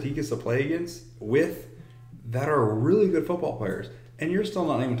 guys that he gets to play against that are really good football players, and you're still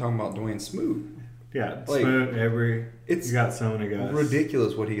not even talking about Dwayne Smoot. Yeah, Smoot, Avery. You got so many guys.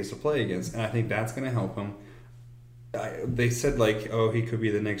 Ridiculous what he gets to play against, and I think that's going to help him. They said he could be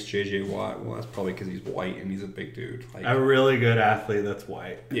the next J.J. Watt. Well, that's probably because he's white and he's a big dude. A really good athlete that's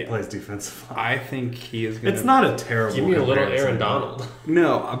white plays defensive line. I think he is going to... It's not a terrible Give me a little Aaron Donald.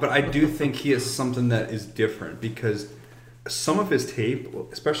 No, but I do think he is something that is different because some of his tape,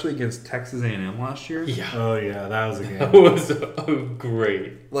 especially against Texas A&M last year... Yeah. Oh, yeah, that was a game. That was a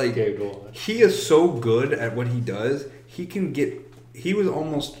great game to watch. He is so good at what he does, he was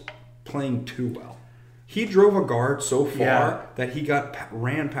almost playing too well. He drove a guard so far that he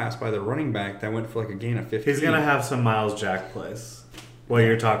ran past by the running back that went for a gain of 15. He's going to have some Miles Jack plays. What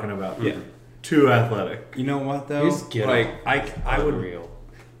you're talking about. Yeah. Too athletic. You know what, though? I would, real.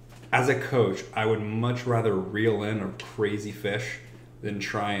 As a coach, I would much rather reel in a crazy fish than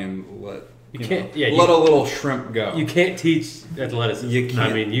try and let a little shrimp go. You can't teach athleticism. You can't.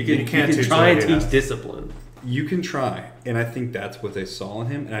 I mean, you can try and teach discipline. You can try, and I think that's what they saw in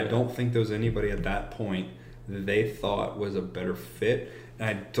him. And I don't think there was anybody at that point that they thought was a better fit. And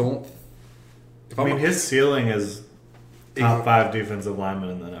I don't. His ceiling is top 5 defensive lineman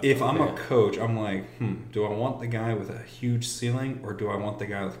in the NFL. If I'm a coach, I'm like, do I want the guy with a huge ceiling or do I want the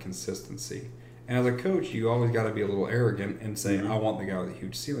guy with consistency? And as a coach, you always got to be a little arrogant and say, I want the guy with a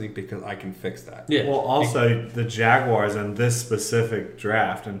huge ceiling because I can fix that. Yeah. Well, also, the Jaguars in this specific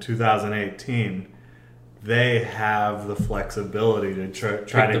draft in 2018, they have the flexibility to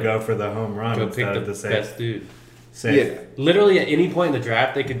try to go for the home run instead of the best dude. Safe. Yeah. Literally at any point in the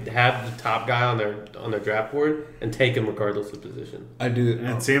draft, they could have the top guy on their draft board and take him regardless of position. I do. And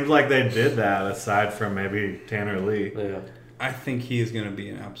it seems like they did that aside from maybe Tanner Lee. Yeah. I think he is going to be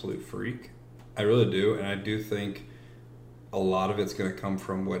an absolute freak. I really do, and I do think a lot of it's going to come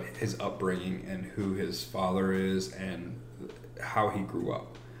from what his upbringing and who his father is and how he grew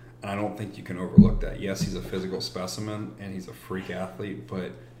up. And I don't think you can overlook that. Yes, he's a physical specimen and he's a freak athlete,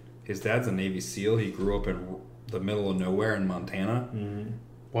 but his dad's a Navy SEAL. He grew up in the middle of nowhere in Montana. Mm-hmm.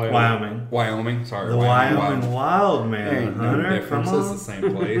 Wyoming, sorry. The Wyoming Wild Man, no difference. It's the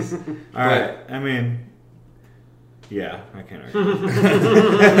same place. All right, I mean, yeah, I can't argue.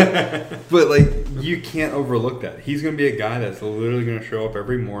 But, like, you can't overlook that. He's going to be a guy that's literally going to show up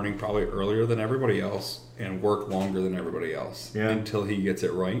every morning, probably earlier than everybody else, and work longer than everybody else until he gets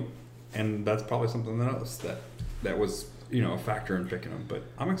it right. And that's probably something else that was, a factor in picking him. But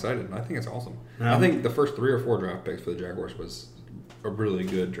I'm excited. I think it's awesome. I think the first 3 or 4 draft picks for the Jaguars was a really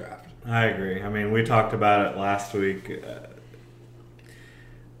good draft. I agree. I mean, we talked about it last week.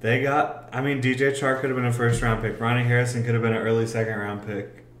 They got, DJ Chark could have been a first-round pick. Ronnie Harrison could have been an early second-round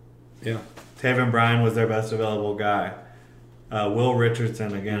pick. Yeah. Taven Bryan was their best available guy. Will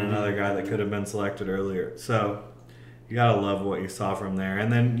Richardson, again, another guy that could have been selected earlier. So you got to love what you saw from there.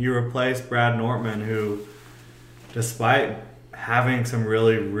 And then you replaced Brad Nortman, who, despite having some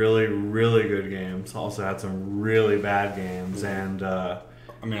really, really, really good games, also had some really bad games. And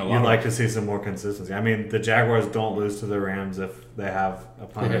you'd like to see some more consistency. The Jaguars don't lose to the Rams if they have a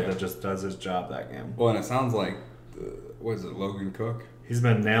punter that just does his job that game. Well, and it sounds like, Logan Cook? He's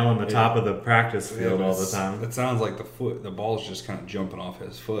been nailing the top of the practice field all the time. It sounds like the ball's just kind of jumping off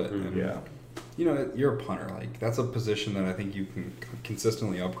his foot. Mm-hmm. And, you're a punter. Like, that's a position that I think you can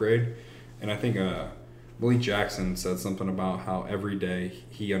consistently upgrade. And I think Willie Jackson said something about how every day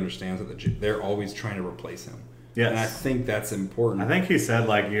he understands that they're always trying to replace him. Yes. And I think that's important. I think he said,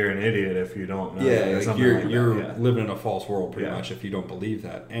 you're an idiot if you don't know. Yeah, you're that. living in a false world pretty much if you don't believe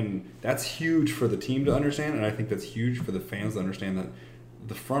that. And that's huge for the team to understand, and I think that's huge for the fans to understand that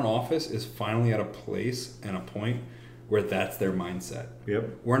the front office is finally at a place and a point where that's their mindset. Yep.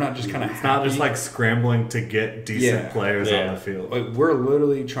 We're not just kind of It's not just scrambling to get decent players on the field. We're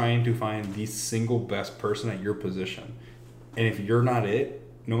literally trying to find the single best person at your position. And if you're not it,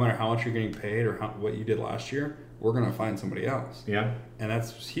 no matter how much you're getting paid or what you did last year, we're going to find somebody else. Yeah. And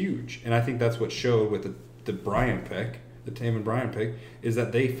that's huge. And I think that's what showed with the Bryant pick, the Taven Bryan pick, is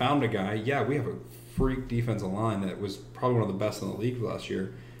that they found a guy. Yeah, we have a freak defensive line that was probably one of the best in the league last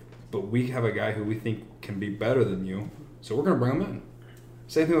year, but we have a guy who we think can be better than you, so we're going to bring him in.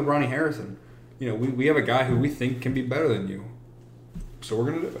 Same thing with Ronnie Harrison. We have a guy who we think can be better than you, so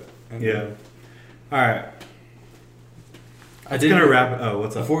we're going to do it. And all right. It's going to wrap it. Oh,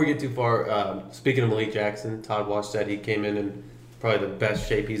 what's up? Before we get too far, speaking of Malik Jackson, Todd Wash said he came in probably the best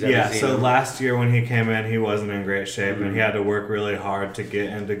shape he's ever seen. Yeah, so last year when he came in, he wasn't in great shape, and he had to work really hard to get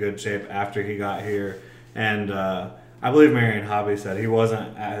into good shape after he got here. And I believe Marion Hobby said he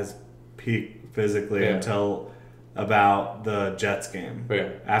wasn't at his peak physically until about the Jets game. Yeah.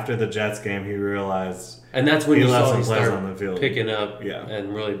 After the Jets game, he realized and that's when he you left saw some him plays start on the field. picking up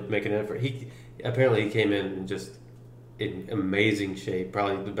and really making an effort. He came in just in amazing shape,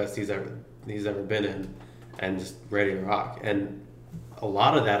 probably the best he's ever been in, and just ready to rock. And a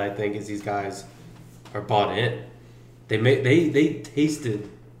lot of that, I think, is these guys are bought in. They tasted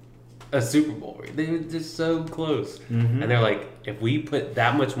a Super Bowl. They were just so close, and they're like, if we put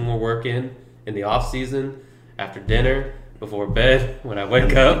that much more work in the off season, after dinner, before bed, when I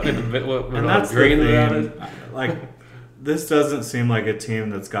wake up, when I'm dreaming about it, this doesn't seem like a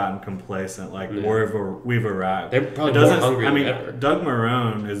team that's gotten complacent. We've arrived. They're probably more hungry than ever. Doug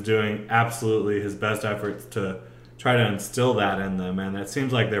Marrone is doing absolutely his best efforts to try to instill that in them, and it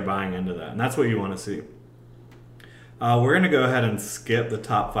seems like they're buying into that, and that's what you want to see. We're going to go ahead and skip the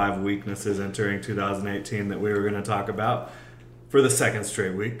top 5 weaknesses entering 2018 that we were going to talk about for the second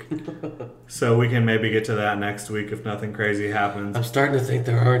straight week. So we can maybe get to that next week if nothing crazy happens. I'm starting to think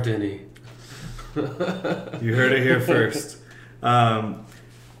there aren't any. You heard it here first. I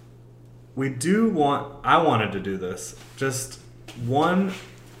wanted to do this. Just one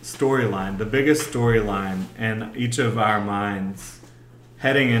storyline, the biggest storyline in each of our minds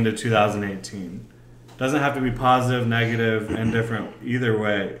heading into 2018. Doesn't have to be positive, negative, indifferent, either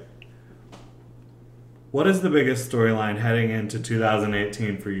way. What is the biggest storyline heading into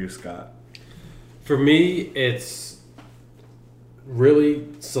 2018 for you, Scott? For me, it's really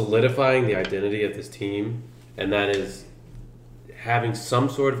solidifying the identity of this team, and that is having some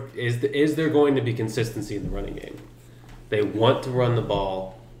sort of is there going to be consistency in the running game? They want to run the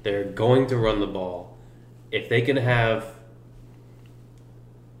ball. They're going to run the ball. If they can have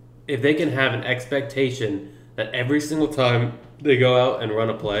an expectation that every single time they go out and run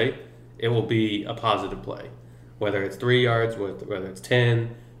a play, it will be a positive play, whether it's 3 yards, whether it's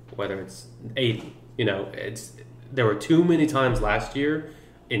 10, whether it's 80. There were too many times last year,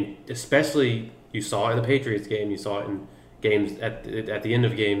 especially you saw it in the Patriots game, you saw it games at the end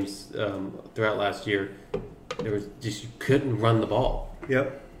of games throughout last year, there was just you couldn't run the ball.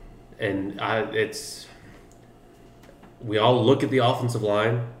 Yep. And we all look at the offensive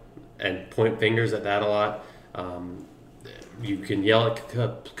line and point fingers at that a lot. You can yell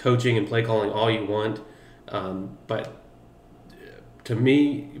at coaching and play calling all you want, but to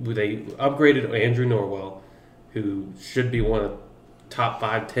me, they upgraded Andrew Norwell, who should be one of top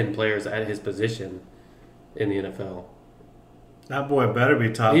 5-10 players at his position in the NFL. That boy better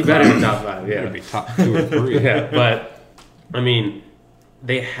be top 5. He better be top 5, yeah. Better be top 2 or 3. Yeah, but, I mean,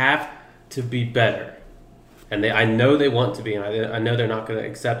 they have to be better. And I know they want to be, and I know they're not going to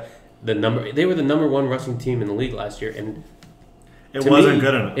accept the number. They were the number 1 rushing team in the league last year, and it wasn't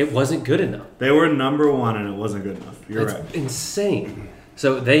good enough. It wasn't good enough. They were number 1, and it wasn't good enough. You're right. It's insane.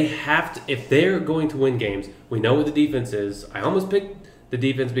 So they have to, if they're going to win games, we know what the defense is. I almost picked the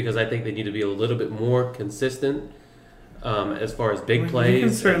defense because I think they need to be a little bit more consistent as far as big plays. You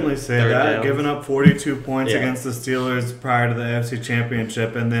can certainly say that. Downs. Giving up 42 points against the Steelers prior to the AFC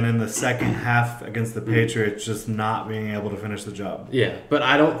Championship, and then in the second half against the Patriots, just not being able to finish the job. Yeah, but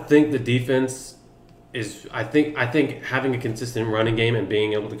I don't think the defense is. I think having a consistent running game and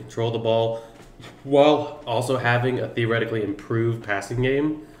being able to control the ball while also having a theoretically improved passing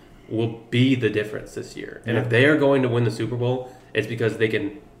game will be the difference this year. And if they are going to win the Super Bowl, it's because they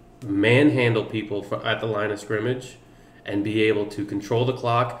can manhandle people at the line of scrimmage and be able to control the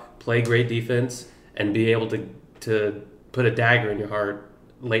clock, play great defense, and be able to put a dagger in your heart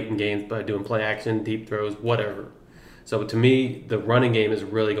late in games by doing play action, deep throws, whatever. So to me, the running game is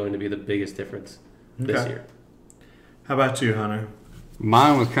really going to be the biggest difference this year. How about you, Hunter?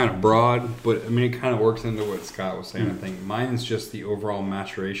 Mine was kind of broad, but I mean, it kind of works into what Scott was saying. I think mine's just the overall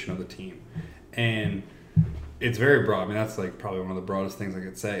maturation of the team, and it's very broad. I mean, that's like probably one of the broadest things I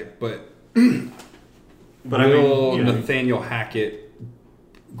could say. But will Nathaniel Hackett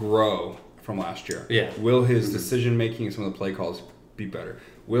grow from last year? Yeah. Will his decision making and some of the play calls be better?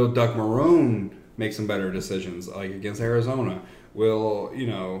 Will Doug Marrone make some better decisions, like against Arizona?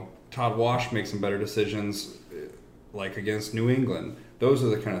 Will Todd Wash make some better decisions, like against New England? Those are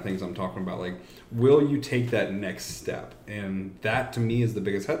the kind of things I'm talking about. Like, will you take that next step? And that, to me, is the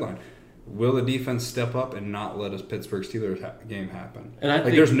biggest headline. Will the defense step up and not let a Pittsburgh Steelers game happen? And I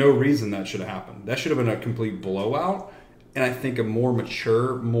think there's no reason that should have happened. That should have been a complete blowout. And I think a more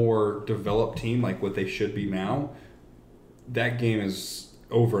mature, more developed team, like what they should be now, that game is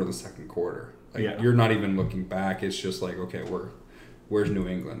over in the second quarter. Like, you're not even looking back. It's just like, okay, where's New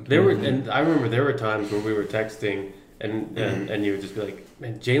England? And I remember there were times where we were texting, and you would just be like,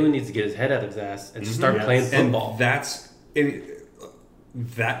 man, Jalen needs to get his head out of his ass and just start playing football. And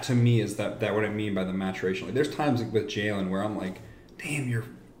that to me is that what I mean by the maturation. Like, there's times with Jalen where I'm like, damn,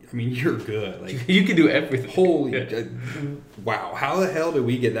 you're good. Like, you can do everything. Holy, wow! How the hell did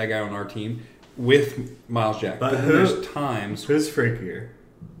we get that guy on our team with Miles Jack? But there's times who's freakier,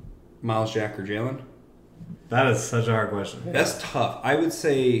 Miles Jack or Jalen? That is such a hard question. That's tough. I would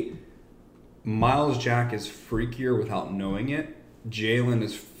say Miles Jack is freakier without knowing it. Jalen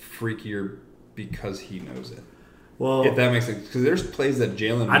is freakier because he knows it. Well, if that makes sense, because there's plays that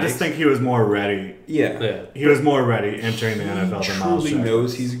Jalen makes. I just think he was more ready. Yeah. He was more ready entering the NFL than Miles Jack. He truly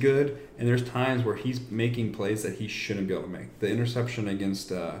knows he's good, and there's times where he's making plays that he shouldn't be able to make. The interception against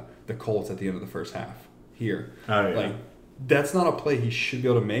the Colts at the end of the first half here. Oh, yeah. Like, that's not a play he should be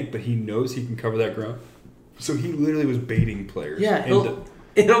able to make, but he knows he can cover that ground. So he literally was baiting players. Yeah,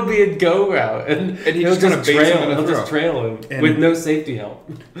 it'll be a go route, and he'll just trail him with no safety help.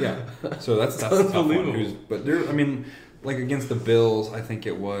 Yeah, so that's a tough one. But there, I mean, like against the Bills, I think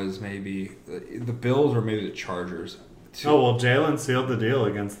it was maybe the Bills or maybe the Chargers. Oh well, Jalen sealed the deal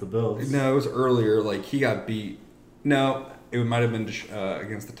against the Bills. No, it was earlier. Like he got beat. No, it might have been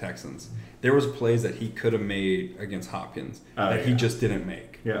against the Texans. There was plays that he could have made against Hopkins that he just didn't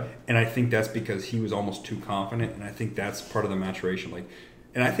make. Yeah, and I think that's because he was almost too confident, and I think that's part of the maturation. Like,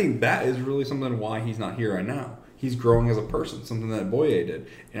 and I think that is really something why he's not here right now. He's growing as a person, something that Boye did,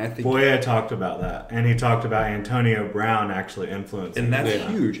 and I think Boye talked about that, and he talked about Antonio Brown actually influencing, and that's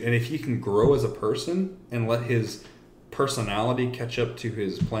huge. And if he can grow as a person and let his personality catch up to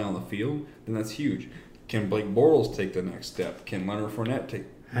his play on the field, then that's huge. Can Blake Bortles take the next step? Can Leonard Fournette take?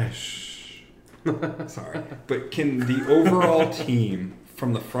 Sorry, but can the overall team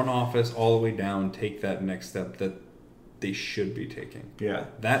from the front office all the way down take that next step that they should be taking? Yeah,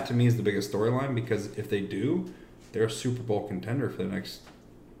 that to me is the biggest storyline, because if they do, they're a Super Bowl contender for the next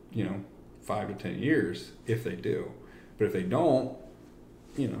 5 to 10 years if they do. But if they don't,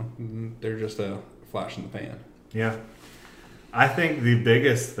 they're just a flash in the pan.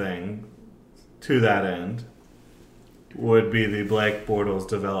 would be the Blake Bortles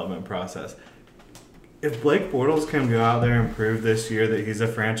development process. If Blake Bortles can go out there and prove this year that he's a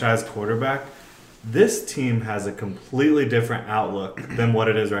franchise quarterback, this team has a completely different outlook than what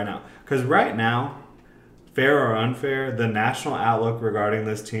it is right now. Because right now, fair or unfair, the national outlook regarding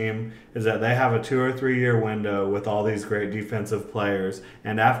this team is that they have a 2 or 3 year window with all these great defensive players.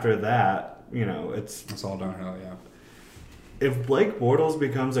 And after that, it's all downhill, yeah. If Blake Bortles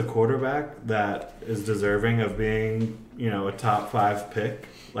becomes a quarterback that is deserving of being, a top 5 pick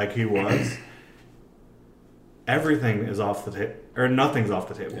like he was, everything is off the table, or nothing's off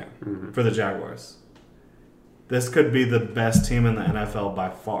the table for the Jaguars. This could be the best team in the NFL by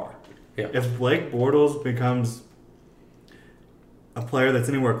far. Yeah. If Blake Bortles becomes a player that's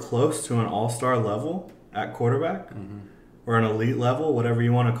anywhere close to an all-star level at quarterback, or an elite level, whatever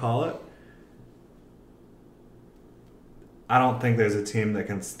you want to call it, I don't think there's a team that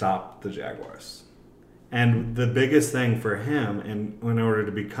can stop the Jaguars. And the biggest thing for him in order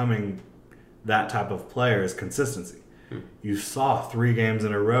to becoming that type of player is consistency. You saw 3 games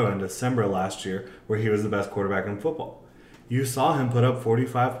in a row in December last year where he was the best quarterback in football. You saw him put up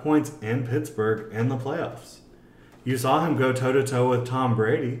 45 points in Pittsburgh in the playoffs. You saw him go toe-to-toe with Tom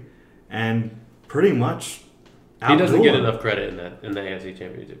Brady and pretty much he doesn't get enough credit in the AFC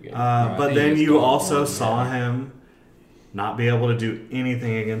Championship game. But then you also saw him not be able to do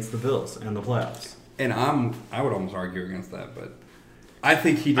anything against the Bills in the playoffs. And I would almost argue against that, but I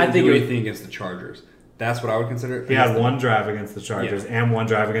think he didn't do anything against the Chargers. That's what I would consider. He had one drive against the Chargers and one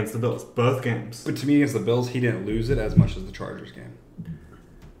drive against the Bills, both games. But to me, against the Bills, he didn't lose it as much as the Chargers game.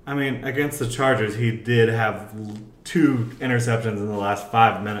 I mean, against the Chargers, he did have 2 interceptions in the last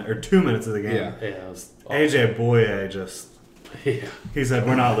 5 minutes or 2 minutes of the game. Yeah, it was awful. AJ Boye just he said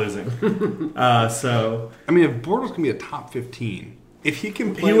we're not losing. So I mean, if Bortles can be a top 15, if he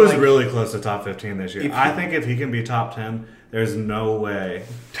can play, he was really close to top 15 this year. I think if he can be top 10, there's no way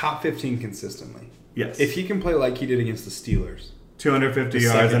top 15 consistently. Yes. If he can play like he did against the Steelers. 250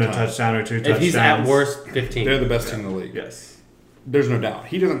 yards and a touchdown or 2 touchdowns. If he's at worst 15. They're the best team in the league. Yes. There's no doubt.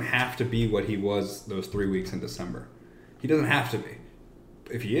 He doesn't have to be what he was those 3 weeks in December. He doesn't have to be.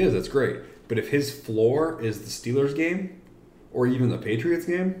 If he is, that's great. But if his floor is the Steelers game or even the Patriots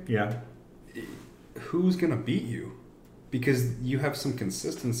game, who's going to beat you? Because you have some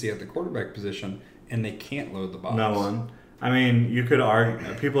consistency at the quarterback position and they can't load the box. No one. I mean, you could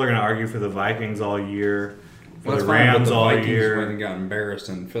argue. People are going to argue for the Vikings all year, for the fine, Rams but the all Vikings year. went and got embarrassed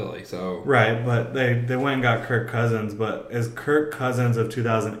in Philly, so Right, but they went and got Kirk Cousins. But is Kirk Cousins of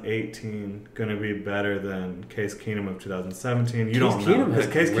 2018 going to be better than Case Keenum of 2017? You don't know.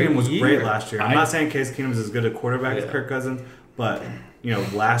 Because Case Keenum was great last year. I'm not saying Case Keenum is as good a quarterback as Kirk Cousins, but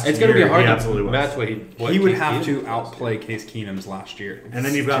last year it's going to be hard he to absolutely match was. what he would Case have Keenum to was. outplay Case Keenum's last year. And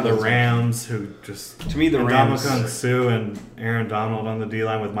then you've got the Rams, who just to me the Rams, Ndamukong Suh and Aaron Donald on the D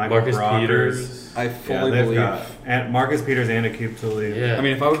line with Michael Marcus Brockers. Peters. I fully believe. And Marcus Peters and Aqib Talib. Yeah. I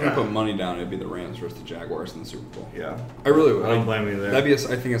mean, if I was going to put money down, it'd be the Rams versus the Jaguars in the Super Bowl. Yeah. I really would. I don't blame you there. I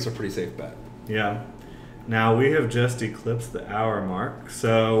think that's a pretty safe bet. Yeah. Now, we have just eclipsed the hour mark,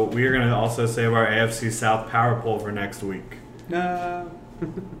 so we are going to also save our AFC South power poll for next week. No.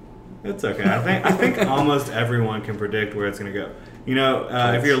 It's okay. I think almost everyone can predict where it's going to go.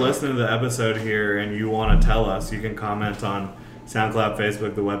 If you're listening to the episode here and you want to tell us, you can comment on SoundCloud,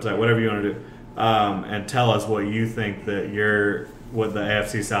 Facebook, the website, whatever you want to do, and tell us what you think what the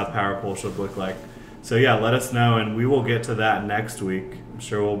AFC South power poll should look like. So yeah, let us know, and we will get to that next week. I'm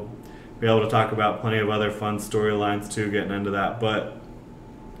sure we'll be able to talk about plenty of other fun storylines too, getting into that. But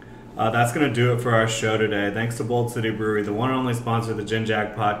that's going to do it for our show today. Thanks to Bold City Brewery, the one and only sponsor of the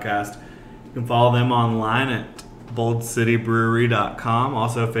GenJag podcast. You can follow them online at boldcitybrewery.com.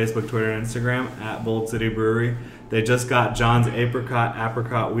 Also Facebook, Twitter, and Instagram at Bold City Brewery. They just got John's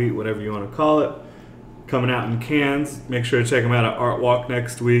apricot wheat, whatever you want to call it, coming out in cans. Make sure to check them out at Art Walk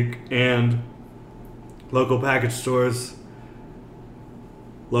next week, and local package stores,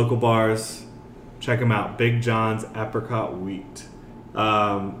 local bars. Check them out. Big John's Apricot Wheat.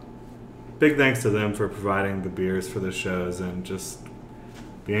 Big thanks to them for providing the beers for the shows and just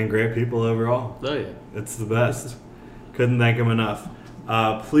being great people overall. Oh, yeah. It's the best. Couldn't thank them enough.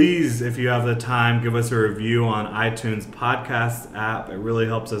 Please, if you have the time, give us a review on iTunes podcast app. It really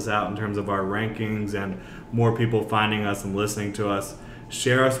helps us out in terms of our rankings and more people finding us and listening to us.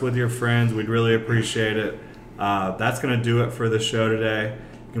 Share us with your friends. We'd really appreciate it. That's going to do it for the show today.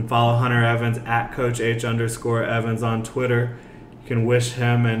 You can follow Hunter Evans at CoachH_Evans on Twitter. You can wish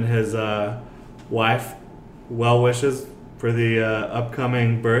him and his wife well wishes for the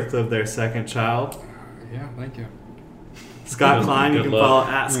upcoming birth of their second child. Yeah, thank you. Scott Klein, you Good can luck. follow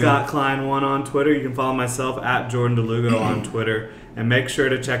at Scott Klein1 on Twitter. You can follow myself at Jordan DeLugo on Twitter. And make sure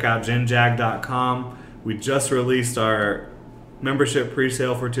to check out GenJag.com. We just released our membership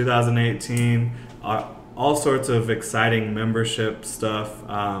pre-sale for 2018. All sorts of exciting membership stuff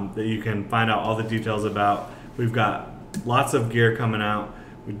that you can find out all the details about. We've got lots of gear coming out.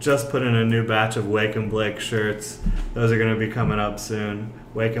 We just put in a new batch of Wake and Blake shirts. Those are going to be coming up soon.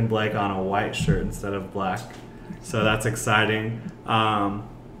 Wake and Blake on a white shirt instead of black. So that's exciting. All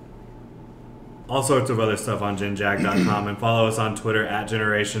sorts of other stuff on GenJag.com. And follow us on Twitter at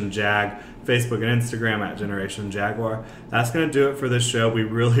GenerationJag, Facebook and Instagram at GenerationJaguar. That's going to do it for this show. We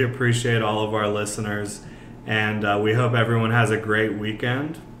really appreciate all of our listeners. And we hope everyone has a great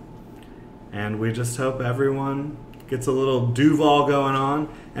weekend. And we just hope everyone gets a little Duval going on.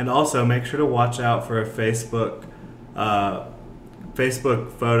 And also make sure to watch out for a Facebook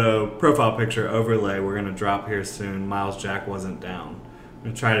photo profile picture overlay we're going to drop here soon. Miles Jack wasn't down. I'm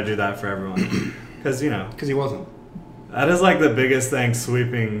going to try to do that for everyone. Because he wasn't. That is like the biggest thing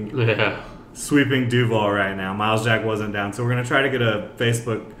sweeping Duval right now. Miles Jack wasn't down. So we're going to try to get a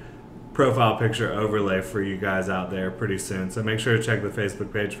Facebook profile picture overlay for you guys out there pretty soon. So make sure to check the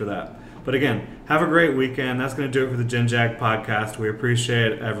Facebook page for that. But again, have a great weekend. That's going to do it for the GenJag podcast. We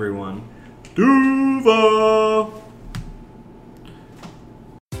appreciate everyone. Duval!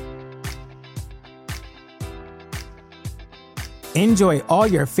 Enjoy all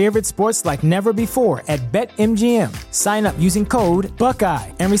your favorite sports like never before at BetMGM. Sign up using code Buckeye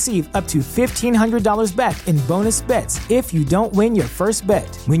and receive up to $1,500 back in bonus bets if you don't win your first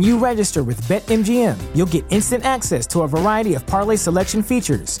bet. When you register with BetMGM, you'll get instant access to a variety of parlay selection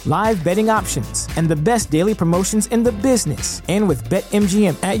features, live betting options, and the best daily promotions in the business. And with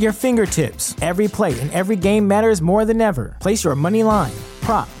BetMGM at your fingertips, every play and every game matters more than ever. Place your money line,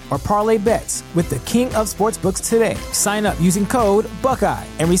 prop, or parlay bets with the king of sportsbooks today. Sign up using code Buckeye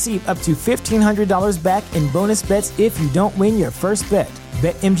and receive up to $1,500 back in bonus bets if you don't win your first bet.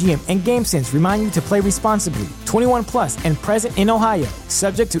 BetMGM and GameSense remind you to play responsibly. 21 plus and present in Ohio,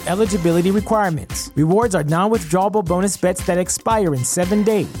 subject to eligibility requirements. Rewards are non-withdrawable bonus bets that expire in 7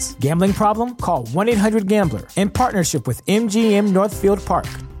 days. Gambling problem? Call 1-800-GAMBLER in partnership with MGM Northfield Park.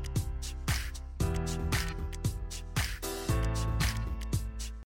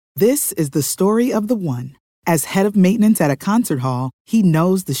 This is the story of the one. As head of maintenance at a concert hall, he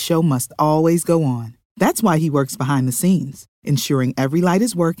knows the show must always go on. That's why he works behind the scenes, ensuring every light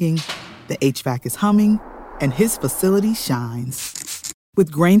is working, the HVAC is humming, and his facility shines.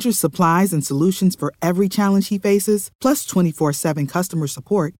 With Grainger's supplies and solutions for every challenge he faces, plus 24/7 customer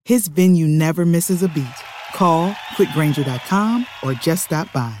support, his venue never misses a beat. Call quickgrainger.com or just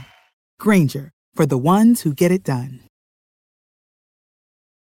stop by. Grainger, for the ones who get it done.